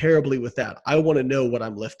terribly with that. I want to know what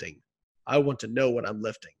I'm lifting.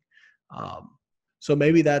 So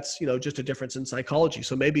maybe that's, you know, just a difference in psychology.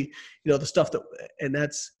 So maybe, you know, the stuff that, and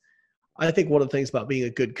that's, I think one of the things about being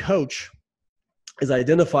a good coach is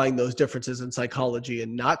identifying those differences in psychology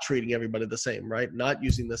and not treating everybody the same, right? Not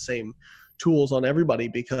using the same tools on everybody,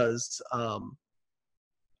 because,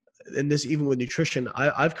 and this, even with nutrition,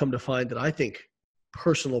 I've come to find that I think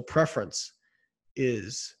personal preference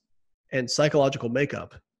and psychological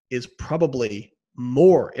makeup is probably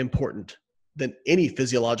more important than any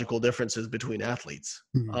physiological differences between athletes.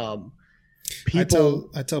 I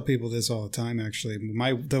tell people this all the time. Actually,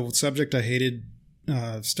 the subject I hated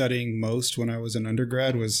studying most when I was an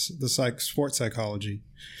undergrad was the sports psychology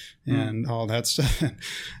and all that stuff.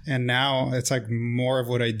 And now it's like more of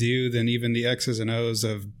what I do than even the X's and O's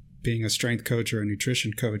of being a strength coach or a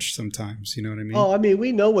nutrition coach sometimes. You know what I mean? Oh, I mean,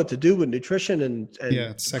 we know what to do with nutrition and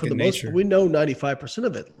yeah, it's second nature. We know 95%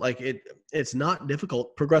 of it. Like it's not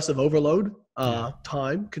difficult. Progressive overload,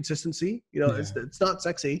 time, consistency, you know, it's not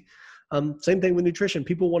sexy. Same thing with nutrition.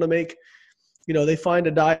 People want to make, you know, they find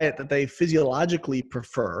a diet that they physiologically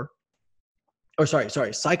prefer,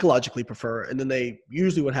 psychologically prefer. And then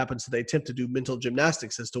what happens is they attempt to do mental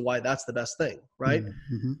gymnastics as to why that's the best thing. Right.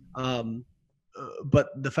 Mm-hmm.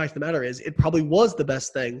 But the fact of the matter is it probably was the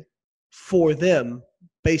best thing for them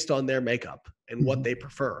based on their makeup and what they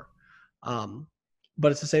prefer.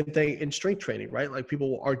 But it's the same thing in strength training, right? Like people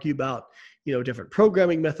will argue about, different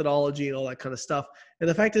programming methodology and all that kind of stuff. And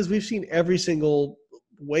the fact is we've seen every single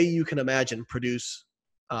way you can imagine produce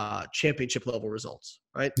championship level results,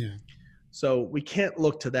 right? Yeah. So we can't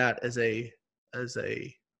look to that as a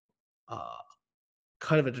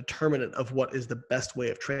kind of a determinant of what is the best way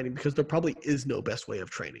of training, because there probably is no best way of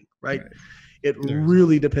training, right? It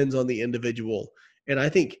really depends on the individual. And I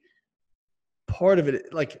think part of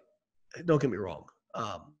it, like, don't get me wrong,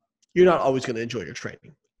 you're not always going to enjoy your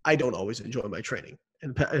training. I don't always enjoy my training.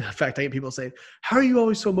 In fact, I get people saying, how are you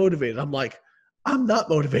always so motivated? I'm like, I'm not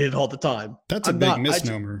motivated all the time. That's a big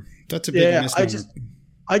misnomer. That's a big misnomer.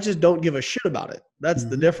 I just don't give a shit about it. That's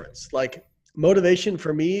the difference. Like, motivation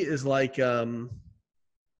for me is like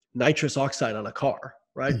nitrous oxide on a car,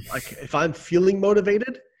 right? Like if I'm feeling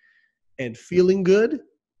motivated and feeling good,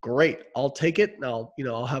 great. I'll take it and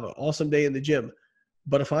I'll have an awesome day in the gym.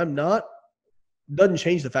 But if I'm not, doesn't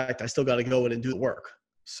change the fact I still got to go in and do the work.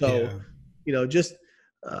 So, just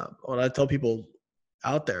when I tell people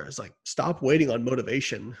out there, it's like, stop waiting on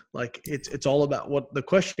motivation. Like it's all about what the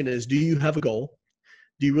question is. Do you have a goal?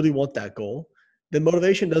 Do you really want that goal? Then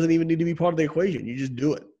motivation doesn't even need to be part of the equation. You just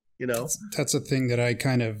do it, That's a thing that I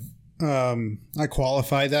kind of, I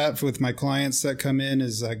qualify that with my clients that come in,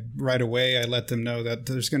 is like right away I let them know that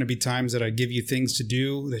there's going to be times that I give you things to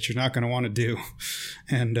do that you're not going to want to do.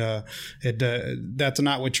 And that's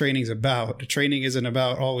not what training's about. Training isn't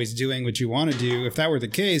about always doing what you want to do. If that were the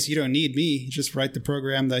case, you don't need me. Just write the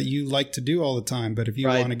program that you like to do all the time. But if you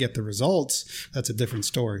want to get the results, that's a different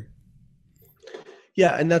story.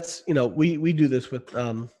 Yeah. And that's, we do this with,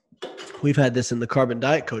 we've had this in the Carbon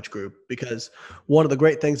Diet Coach group, because one of the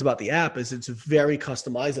great things about the app is it's very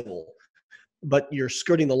customizable, but you're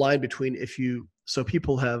skirting the line between so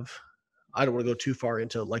people have, I don't want to go too far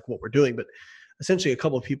into like what we're doing, but essentially a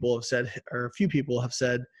couple of people have said, or a few people have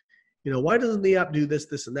said, why doesn't the app do this,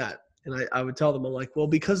 this, and that? And I would tell them, I'm like, well,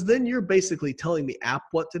 because then you're basically telling the app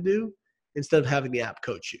what to do instead of having the app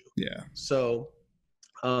coach you. Yeah. So,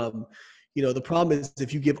 the problem is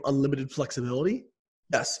if you give unlimited flexibility,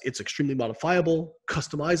 yes, it's extremely modifiable,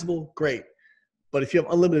 customizable, great. But if you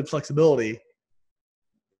have unlimited flexibility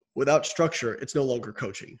without structure, it's no longer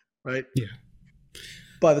coaching, right? Yeah.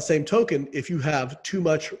 By the same token, if you have too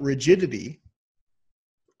much rigidity,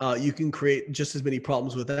 you can create just as many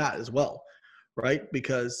problems with that as well, right?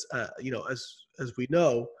 Because, as we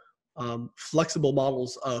know, flexible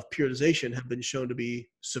models of periodization have been shown to be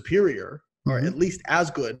superior, or at least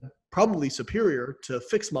as good, probably superior to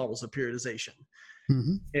fixed models of periodization.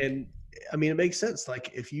 Mm-hmm. And I mean, it makes sense. Like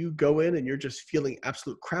if you go in and you're just feeling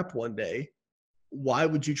absolute crap one day, why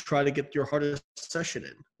would you try to get your hardest session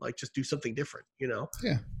in? Like just do something different,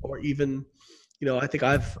 Yeah. Or even, I think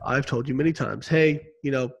I've told you many times, hey,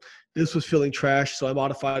 this was feeling trash, so I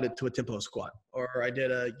modified it to a tempo squat, or I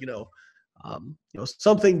did a,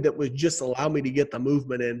 something that would just allow me to get the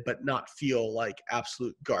movement in, but not feel like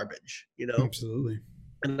absolute garbage, Absolutely.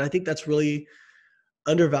 And I think that's really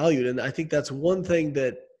undervalued. And I think that's one thing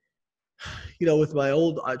that, with my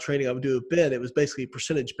old training I would do with Ben, it was basically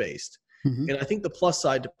percentage based. Mm-hmm. And I think the plus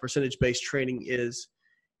side to percentage based training is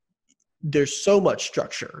there's so much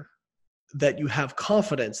structure that you have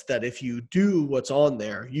confidence that if you do what's on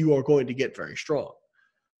there, you are going to get very strong.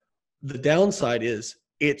 The downside is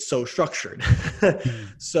it's so structured.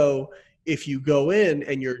 So if you go in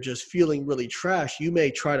and you're just feeling really trash, you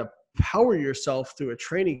may try to power yourself through a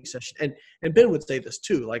training session. And Ben would say this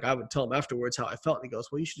too. Like I would tell him afterwards how I felt, and he goes,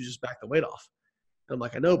 well, you should just back the weight off. And I'm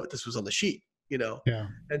like, I know, but this was on the sheet, Yeah.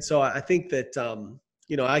 And so I think that,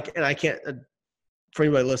 I can't, for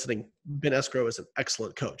anybody listening, Ben Escrow is an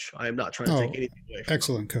excellent coach. I am not trying to take anything away from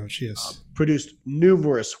excellent him. Coach. Yes. Produced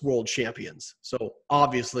numerous world champions. So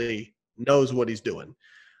obviously knows what he's doing.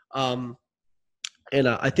 And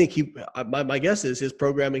I think my guess is his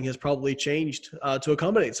programming has probably changed to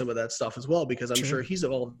accommodate some of that stuff as well, because I'm sure he's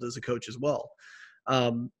evolved as a coach as well.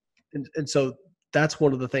 And so that's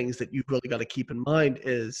one of the things that you've really got to keep in mind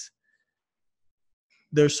is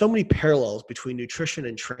there's so many parallels between nutrition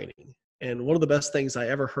and training. And one of the best things I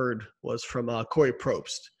ever heard was from Corey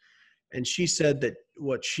Probst. And she said that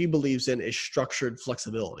what she believes in is structured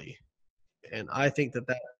flexibility. And I think that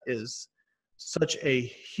is such a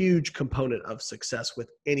huge component of success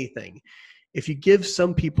with anything. If you give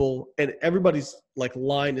some people, and everybody's like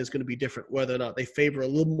line is going to be different, whether or not they favor a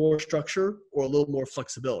little more structure or a little more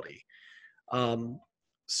flexibility.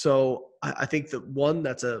 So I think that one,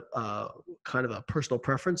 that's a kind of a personal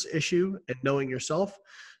preference issue and knowing yourself.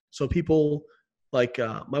 So people like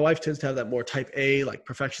my wife tends to have that more type A, like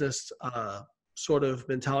perfectionist sort of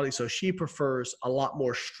mentality. So she prefers a lot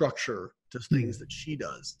more structure to things that she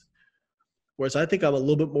does. Whereas I think I'm a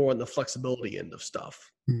little bit more on the flexibility end of stuff.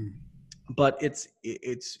 But it's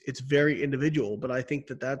very individual. But I think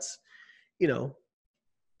that that's, you know,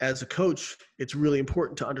 as a coach, it's really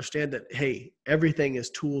important to understand that, hey, everything is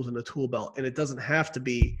tools in a tool belt, and it doesn't have to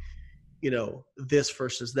be, you know, this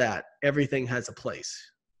versus that. Everything has a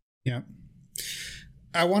place. Yeah.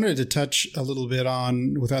 I wanted to touch a little bit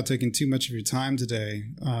on, without taking too much of your time today,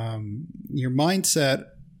 your mindset.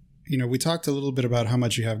 You know, we talked a little bit about how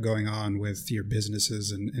much you have going on with your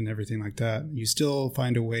businesses and everything like that. You still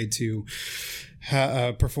find a way to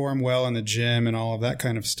perform well in the gym and all of that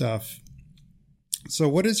kind of stuff. So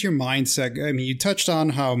what is your mindset? I mean, you touched on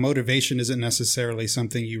how motivation isn't necessarily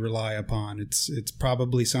something you rely upon. It's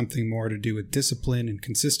probably something more to do with discipline and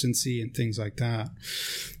consistency and things like that.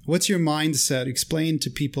 What's your mindset? Explain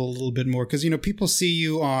to people a little bit more, because, you know, people see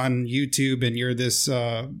you on YouTube and you're this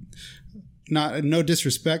no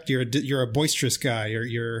disrespect, you're a boisterous guy.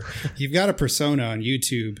 You've got a persona on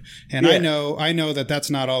YouTube, and yeah. I know that that's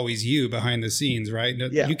not always you behind the scenes, right?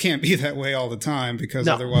 Yeah. You can't be that way all the time, because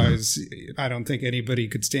otherwise, I don't think anybody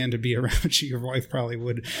could stand to be around you. Your wife probably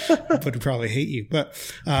would probably hate you. But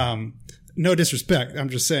no disrespect. I'm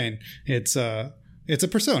just saying it's a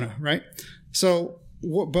persona, right? So,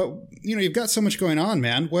 but you know, you've got so much going on,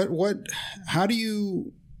 man.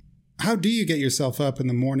 How do you get yourself up in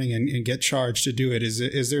the morning and get charged to do it?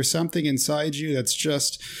 Is there something inside you that's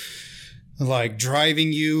just like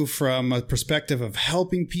driving you from a perspective of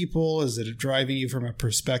helping people? Is it driving you from a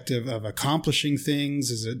perspective of accomplishing things?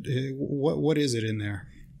 Is it what is it in there?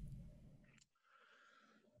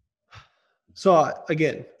 So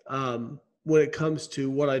again, when it comes to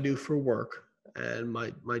what I do for work and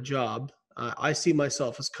my job, I see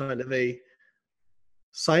myself as kind of a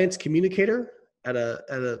science communicator.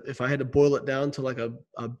 If I had to boil it down to like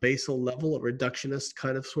a basal level, a reductionist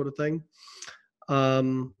kind of sort of thing.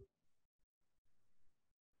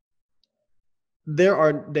 There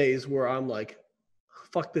are days where I'm like,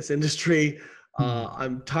 fuck this industry.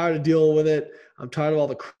 I'm tired of dealing with it. I'm tired of all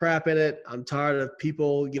the crap in it. I'm tired of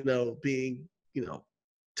people, you know, being, you know,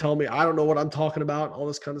 telling me I don't know what I'm talking about, all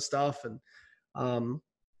this kind of stuff. And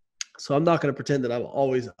so I'm not going to pretend that I'm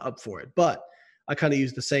always up for it, but I kind of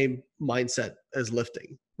use the same mindset as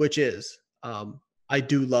lifting, which is I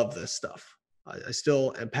do love this stuff. I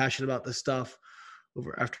still am passionate about this stuff.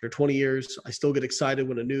 After 20 years, I still get excited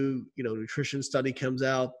when a new, you know, nutrition study comes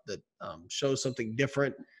out that shows something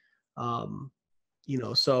different. You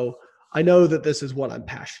know, so I know that this is what I'm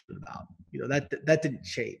passionate about. You know, that didn't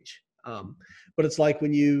change. But it's like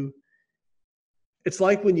when you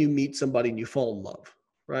meet somebody and you fall in love,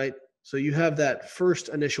 right? So you have that first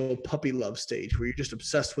initial puppy love stage where you're just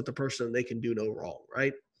obsessed with the person and they can do no wrong,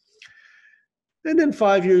 right? And then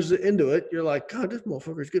 5 years into it, you're like, God, this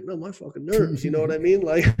motherfucker's getting on my fucking nerves. You know what I mean?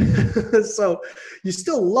 Like, so you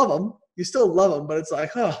still love them, but it's like,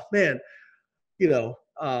 oh man, you know,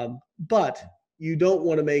 but you don't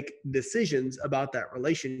want to make decisions about that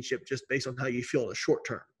relationship just based on how you feel in the short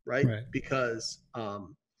term, right? Because,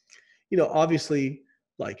 you know, obviously,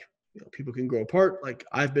 like, you know, people can grow apart. Like,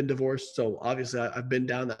 I've been divorced, so obviously I've been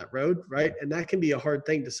down that road, right? And that can be a hard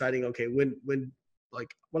thing, deciding, okay, when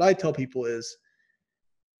like, what I tell people is,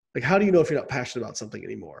 like, how do you know if you're not passionate about something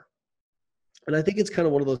anymore? And I think it's kind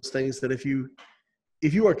of one of those things that if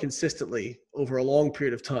you are consistently over a long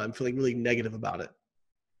period of time feeling really negative about it,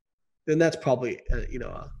 then that's probably an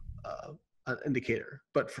indicator.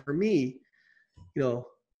 But for me, you know,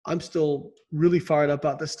 I'm still really fired up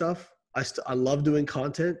about this stuff. I love doing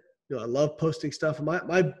content. You know, I love posting stuff.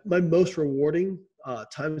 My most rewarding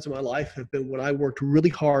times in my life have been when I worked really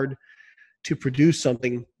hard to produce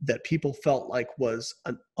something that people felt like was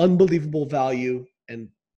an unbelievable value and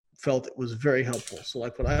felt it was very helpful. So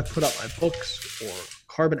like when I put out my books or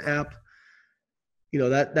Carbon app, you know,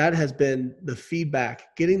 that has been the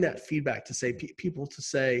feedback, getting that feedback to say people to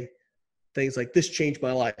say things like, this changed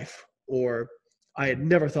my life, or I had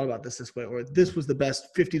never thought about this way, or this was the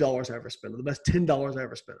best $50 I ever spent, or the best $10 I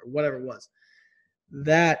ever spent, or whatever it was.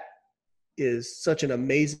 That is such an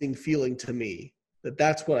amazing feeling to me,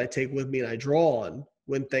 that's what I take with me and I draw on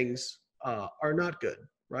when things are not good,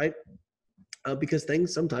 right? Because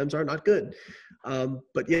things sometimes are not good.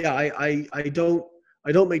 But yeah, I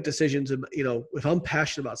don't make decisions, you know, if I'm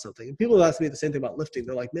passionate about something. And people have asked me the same thing about lifting.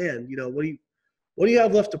 They're like, man, you know, what do you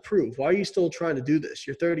have left to prove? Why are you still trying to do this?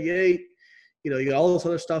 You're 38. you got all this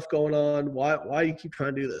other stuff going on. Why do you keep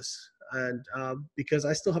trying to do this? And because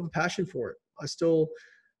I still have a passion for it. I still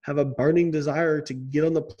have a burning desire to get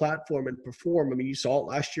on the platform and perform. I mean, you saw it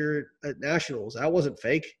last year at Nationals. That wasn't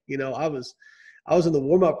fake. I was in the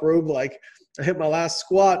warm-up room, like I hit my last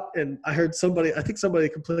squat and I heard somebody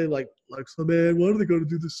complained like, so man, why are they going to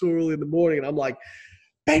do this so early in the morning? And I'm like,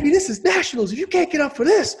 baby, this is Nationals. If you can't get up for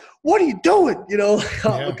this, what are you doing?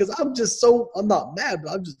 Because I'm not mad,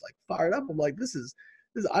 but I'm just like fired up. I'm like, this is,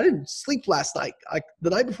 I didn't sleep last night. The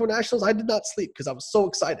night before Nationals, I did not sleep because I was so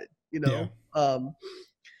excited, Yeah.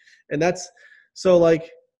 And that's so like,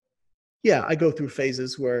 yeah, I go through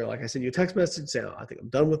phases where like I send you a text message saying, I think I'm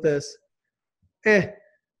done with this.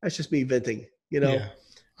 That's just me venting, Yeah.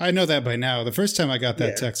 I know that by now. The first time I got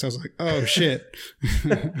that text, I was like, oh shit.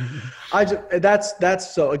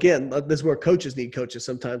 That's so again, this is where coaches need coaches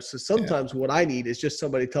sometimes. So sometimes what I need is just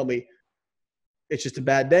somebody to tell me it's just a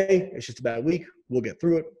bad day. It's just a bad week. We'll get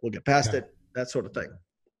through it. We'll get past it. That sort of thing.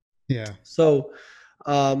 Yeah. So,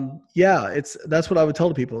 that's what I would tell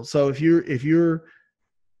to people. So if you're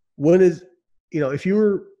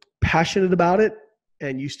passionate about it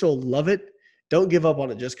and you still love it, don't give up on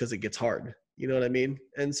it just because it gets hard. You know what I mean?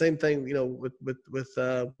 And same thing,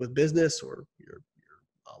 with business or your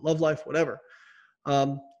love life, whatever.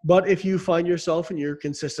 But if you find yourself and you're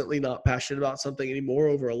consistently not passionate about something anymore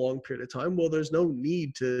over a long period of time, well, there's no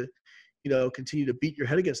need to, continue to beat your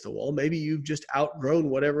head against the wall. Maybe you've just outgrown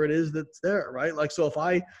whatever it is that's there, right? Like, so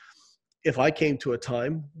if I came to a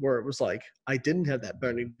time where it was like, I didn't have that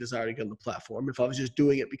burning desire to get on the platform, if I was just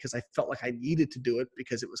doing it because I felt like I needed to do it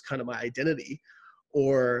because it was kind of my identity,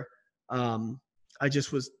 or I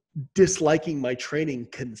just was disliking my training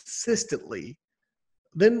consistently,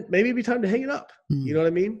 then maybe it'd be time to hang it up. You know what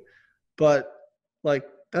I mean? But like,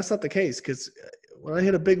 that's not the case, because when I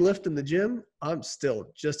hit a big lift in the gym, I'm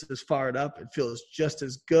still just as fired up. It feels just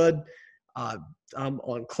as good. I'm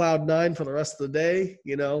on cloud 9 for the rest of the day,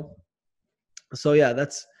 So yeah,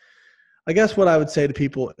 that's, I guess what I would say to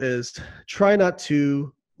people is try not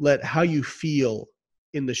to let how you feel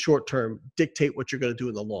in the short term dictate what you're going to do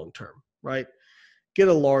in the long term, right? Get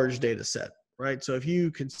a large data set, right? So if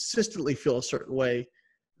you consistently feel a certain way,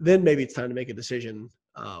 then maybe it's time to make a decision,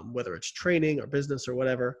 whether it's training or business or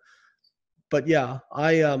whatever. But yeah,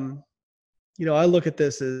 I look at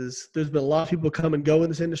this as there's been a lot of people come and go in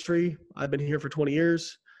this industry. I've been here for 20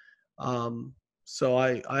 years. So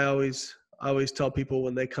I always tell people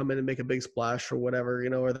when they come in and make a big splash or whatever,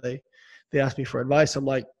 or they ask me for advice, I'm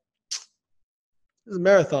like, this is a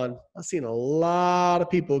marathon. I've seen a lot of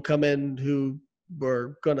people come in who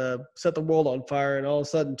were going to set the world on fire, and all of a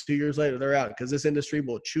sudden 2 years later they're out, because this industry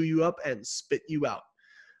will chew you up and spit you out.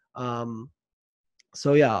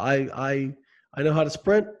 So yeah, I know how to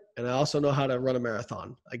sprint, and I also know how to run a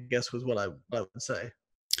marathon, I guess was what I would say.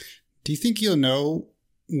 Do you think you'll know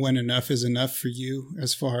when enough is enough for you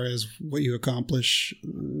as far as what you accomplish?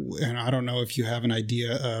 And I don't know if you have an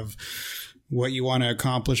idea of what you want to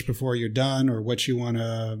accomplish before you're done, or what you want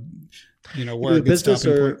to, where a good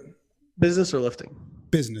stopping point. Business or lifting?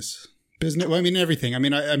 Business. Well, I mean, everything. I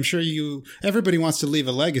mean, I'm sure everybody wants to leave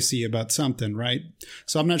a legacy about something, right?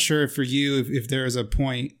 So I'm not sure for you if there is a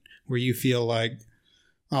point where you feel like,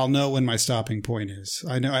 I'll know when my stopping point is.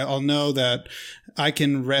 I'll know that I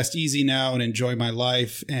can rest easy now and enjoy my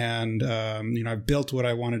life. And, I've built what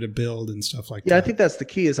I wanted to build and stuff like that. Yeah, I think that's the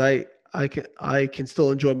key is I can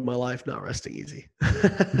still enjoy my life, not resting easy.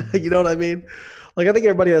 You know what I mean? Like, I think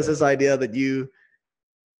everybody has this idea that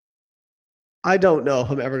I don't know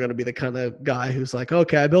if I'm ever going to be the kind of guy who's like,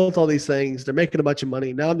 okay, I built all these things. They're making a bunch of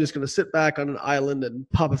money. Now I'm just going to sit back on an island and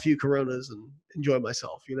pop a few Coronas and enjoy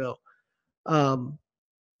myself,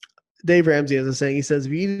 Dave Ramsey has a saying. He says,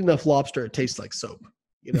 if you eat enough lobster, it tastes like soap,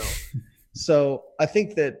 So I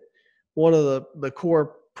think that one of the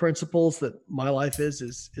core principles that my life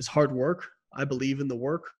is hard work. I believe in the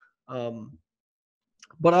work.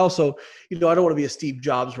 But also, I don't want to be a Steve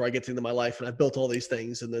Jobs where I get to the end of my life and I've built all these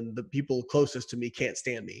things and then the people closest to me can't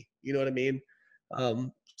stand me. You know what I mean?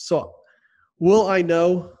 So will I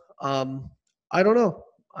know? I don't know.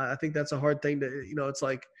 I think that's a hard thing to, it's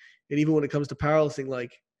like, and even when it comes to powerlifting,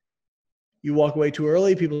 like, you walk away too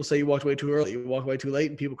early, people say you walked away too early. You walk away too late,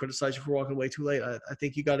 and people criticize you for walking away too late. I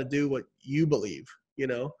think you got to do what you believe,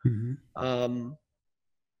 Mm-hmm.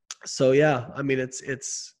 So yeah, I mean,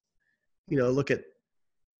 it's look at,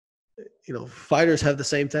 fighters have the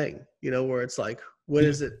same thing, where it's like, when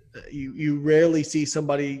is it? You rarely see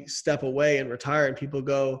somebody step away and retire, and people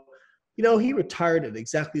go, he retired at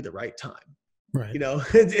exactly the right time. Right.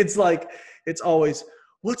 It's like, it's always,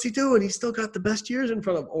 what's he doing? He's still got the best years in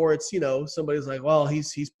front of him. Or it's, somebody's like, well,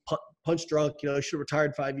 he's punch drunk, he should have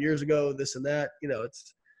retired 5 years ago, this and that.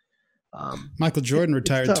 It's Michael Jordan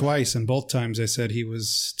retired twice, and both times they said he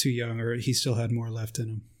was too young or he still had more left in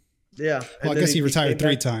him. Yeah. Well, I guess he retired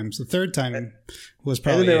 3 times. The third time was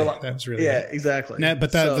probably that was really good. Exactly. Now,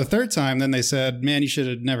 but the third time, then they said, man, you should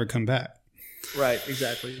have never come back. Right,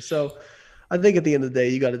 exactly. So I think at the end of the day,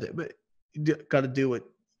 you got to do what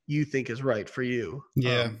you think is right for you.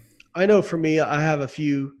 Yeah. I know for me,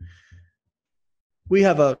 we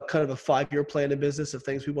have a kind of a 5-year plan in business of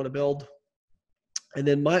things we want to build. And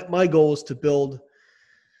then my goal is to build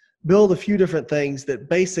a few different things that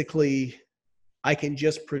basically I can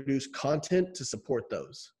just produce content to support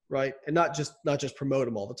those, right? And not just promote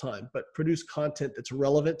them all the time, but produce content that's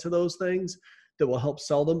relevant to those things that will help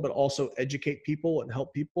sell them, but also educate people and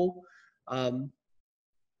help people. And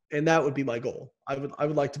that would be my goal. I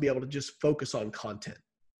would like to be able to just focus on content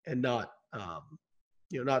and not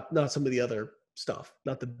some of the other stuff,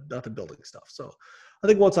 not the building stuff. So I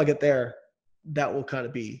think once I get there, that will kind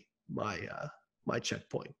of be my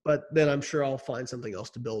checkpoint. But then I'm sure I'll find something else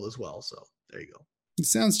to build as well. So there you go. It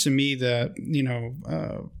sounds to me that,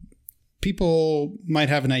 people might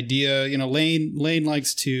have an idea. Lane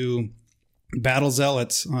likes to battle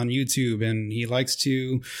zealots on YouTube, and he likes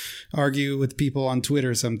to argue with people on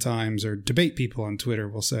Twitter sometimes, or debate people on Twitter,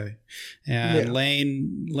 we'll say. And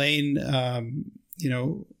Lane, Lane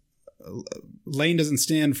doesn't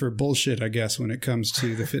stand for bullshit, I guess, when it comes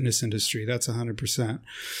to the fitness industry. That's 100%.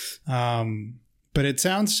 But it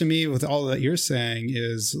sounds to me, with all that you're saying,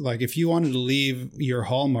 is like, if you wanted to leave your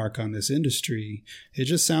hallmark on this industry, it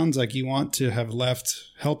just sounds like you want to have left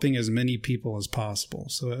helping as many people as possible.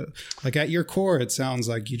 So like at your core, it sounds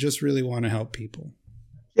like you just really want to help people.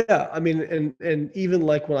 Yeah. I mean, and even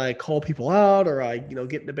like when I call people out or I,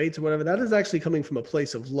 get in debates or whatever, that is actually coming from a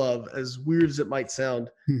place of love, as weird as it might sound.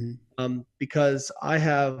 Mm-hmm. Because I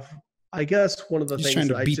have, I guess, one of the things trying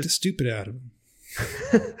to beat the stupid out of them.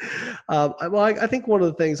 I think one of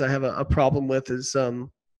the things I have a problem with is, and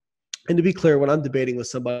to be clear, when I'm debating with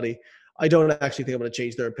somebody, I don't actually think I'm going to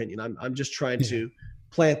change their opinion. I'm just trying to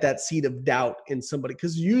plant that seed of doubt in somebody,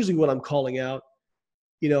 because usually when I'm calling out,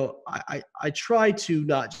 I try to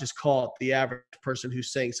not just call out the average person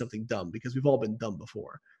who's saying something dumb, because we've all been dumb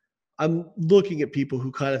before. I'm looking at people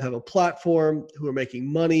who kind of have a platform, who are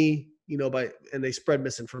making money, and they spread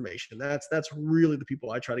misinformation. That's really the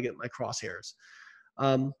people I try to get in my crosshairs.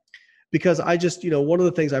 Because I just, one of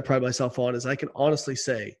the things I pride myself on is I can honestly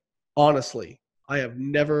say, I have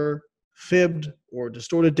never fibbed or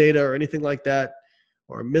distorted data or anything like that,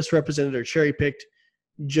 or misrepresented or cherry picked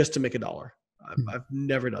just to make $1. I've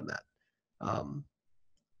never done that.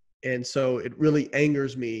 And so it really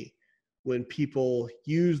angers me when people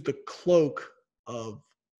use the cloak of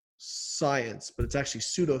science, but it's actually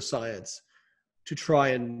pseudoscience, to try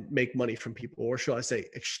and make money from people, or should I say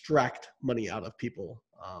extract money out of people.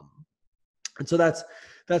 And so that's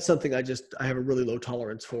something I have a really low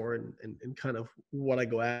tolerance for, and kind of what I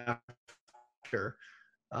go after.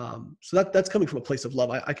 So that's coming from a place of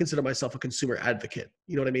love. I consider myself a consumer advocate.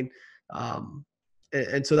 You know what I mean?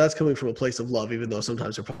 And so that's coming from a place of love, even though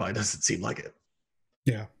sometimes it probably doesn't seem like it.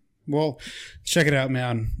 Yeah. Well, check it out,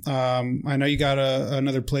 man. I know you got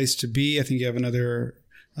another place to be. I think you have another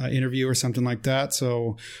interview or something like that.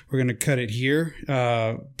 So we're going to cut it here.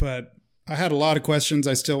 But I had a lot of questions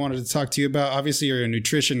I still wanted to talk to you about. Obviously, you're a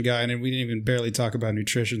nutrition guy, and we didn't even barely talk about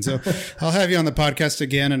nutrition. So I'll have you on the podcast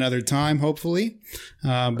again another time, hopefully.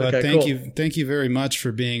 But okay, thank you very much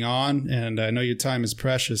for being on. And I know your time is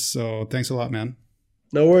precious. So thanks a lot, man.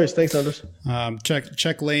 No worries. Thanks, Anders.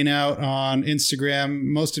 Check Lane out on Instagram.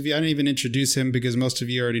 Most of you, I didn't even introduce him because most of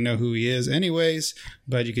you already know who he is anyways,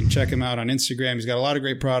 but you can check him out on Instagram. He's got a lot of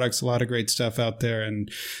great products, a lot of great stuff out there,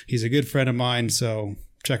 and he's a good friend of mine. So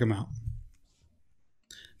check him out.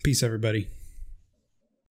 Peace, everybody.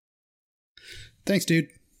 Thanks, dude.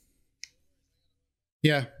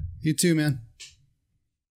 Yeah, you too, man.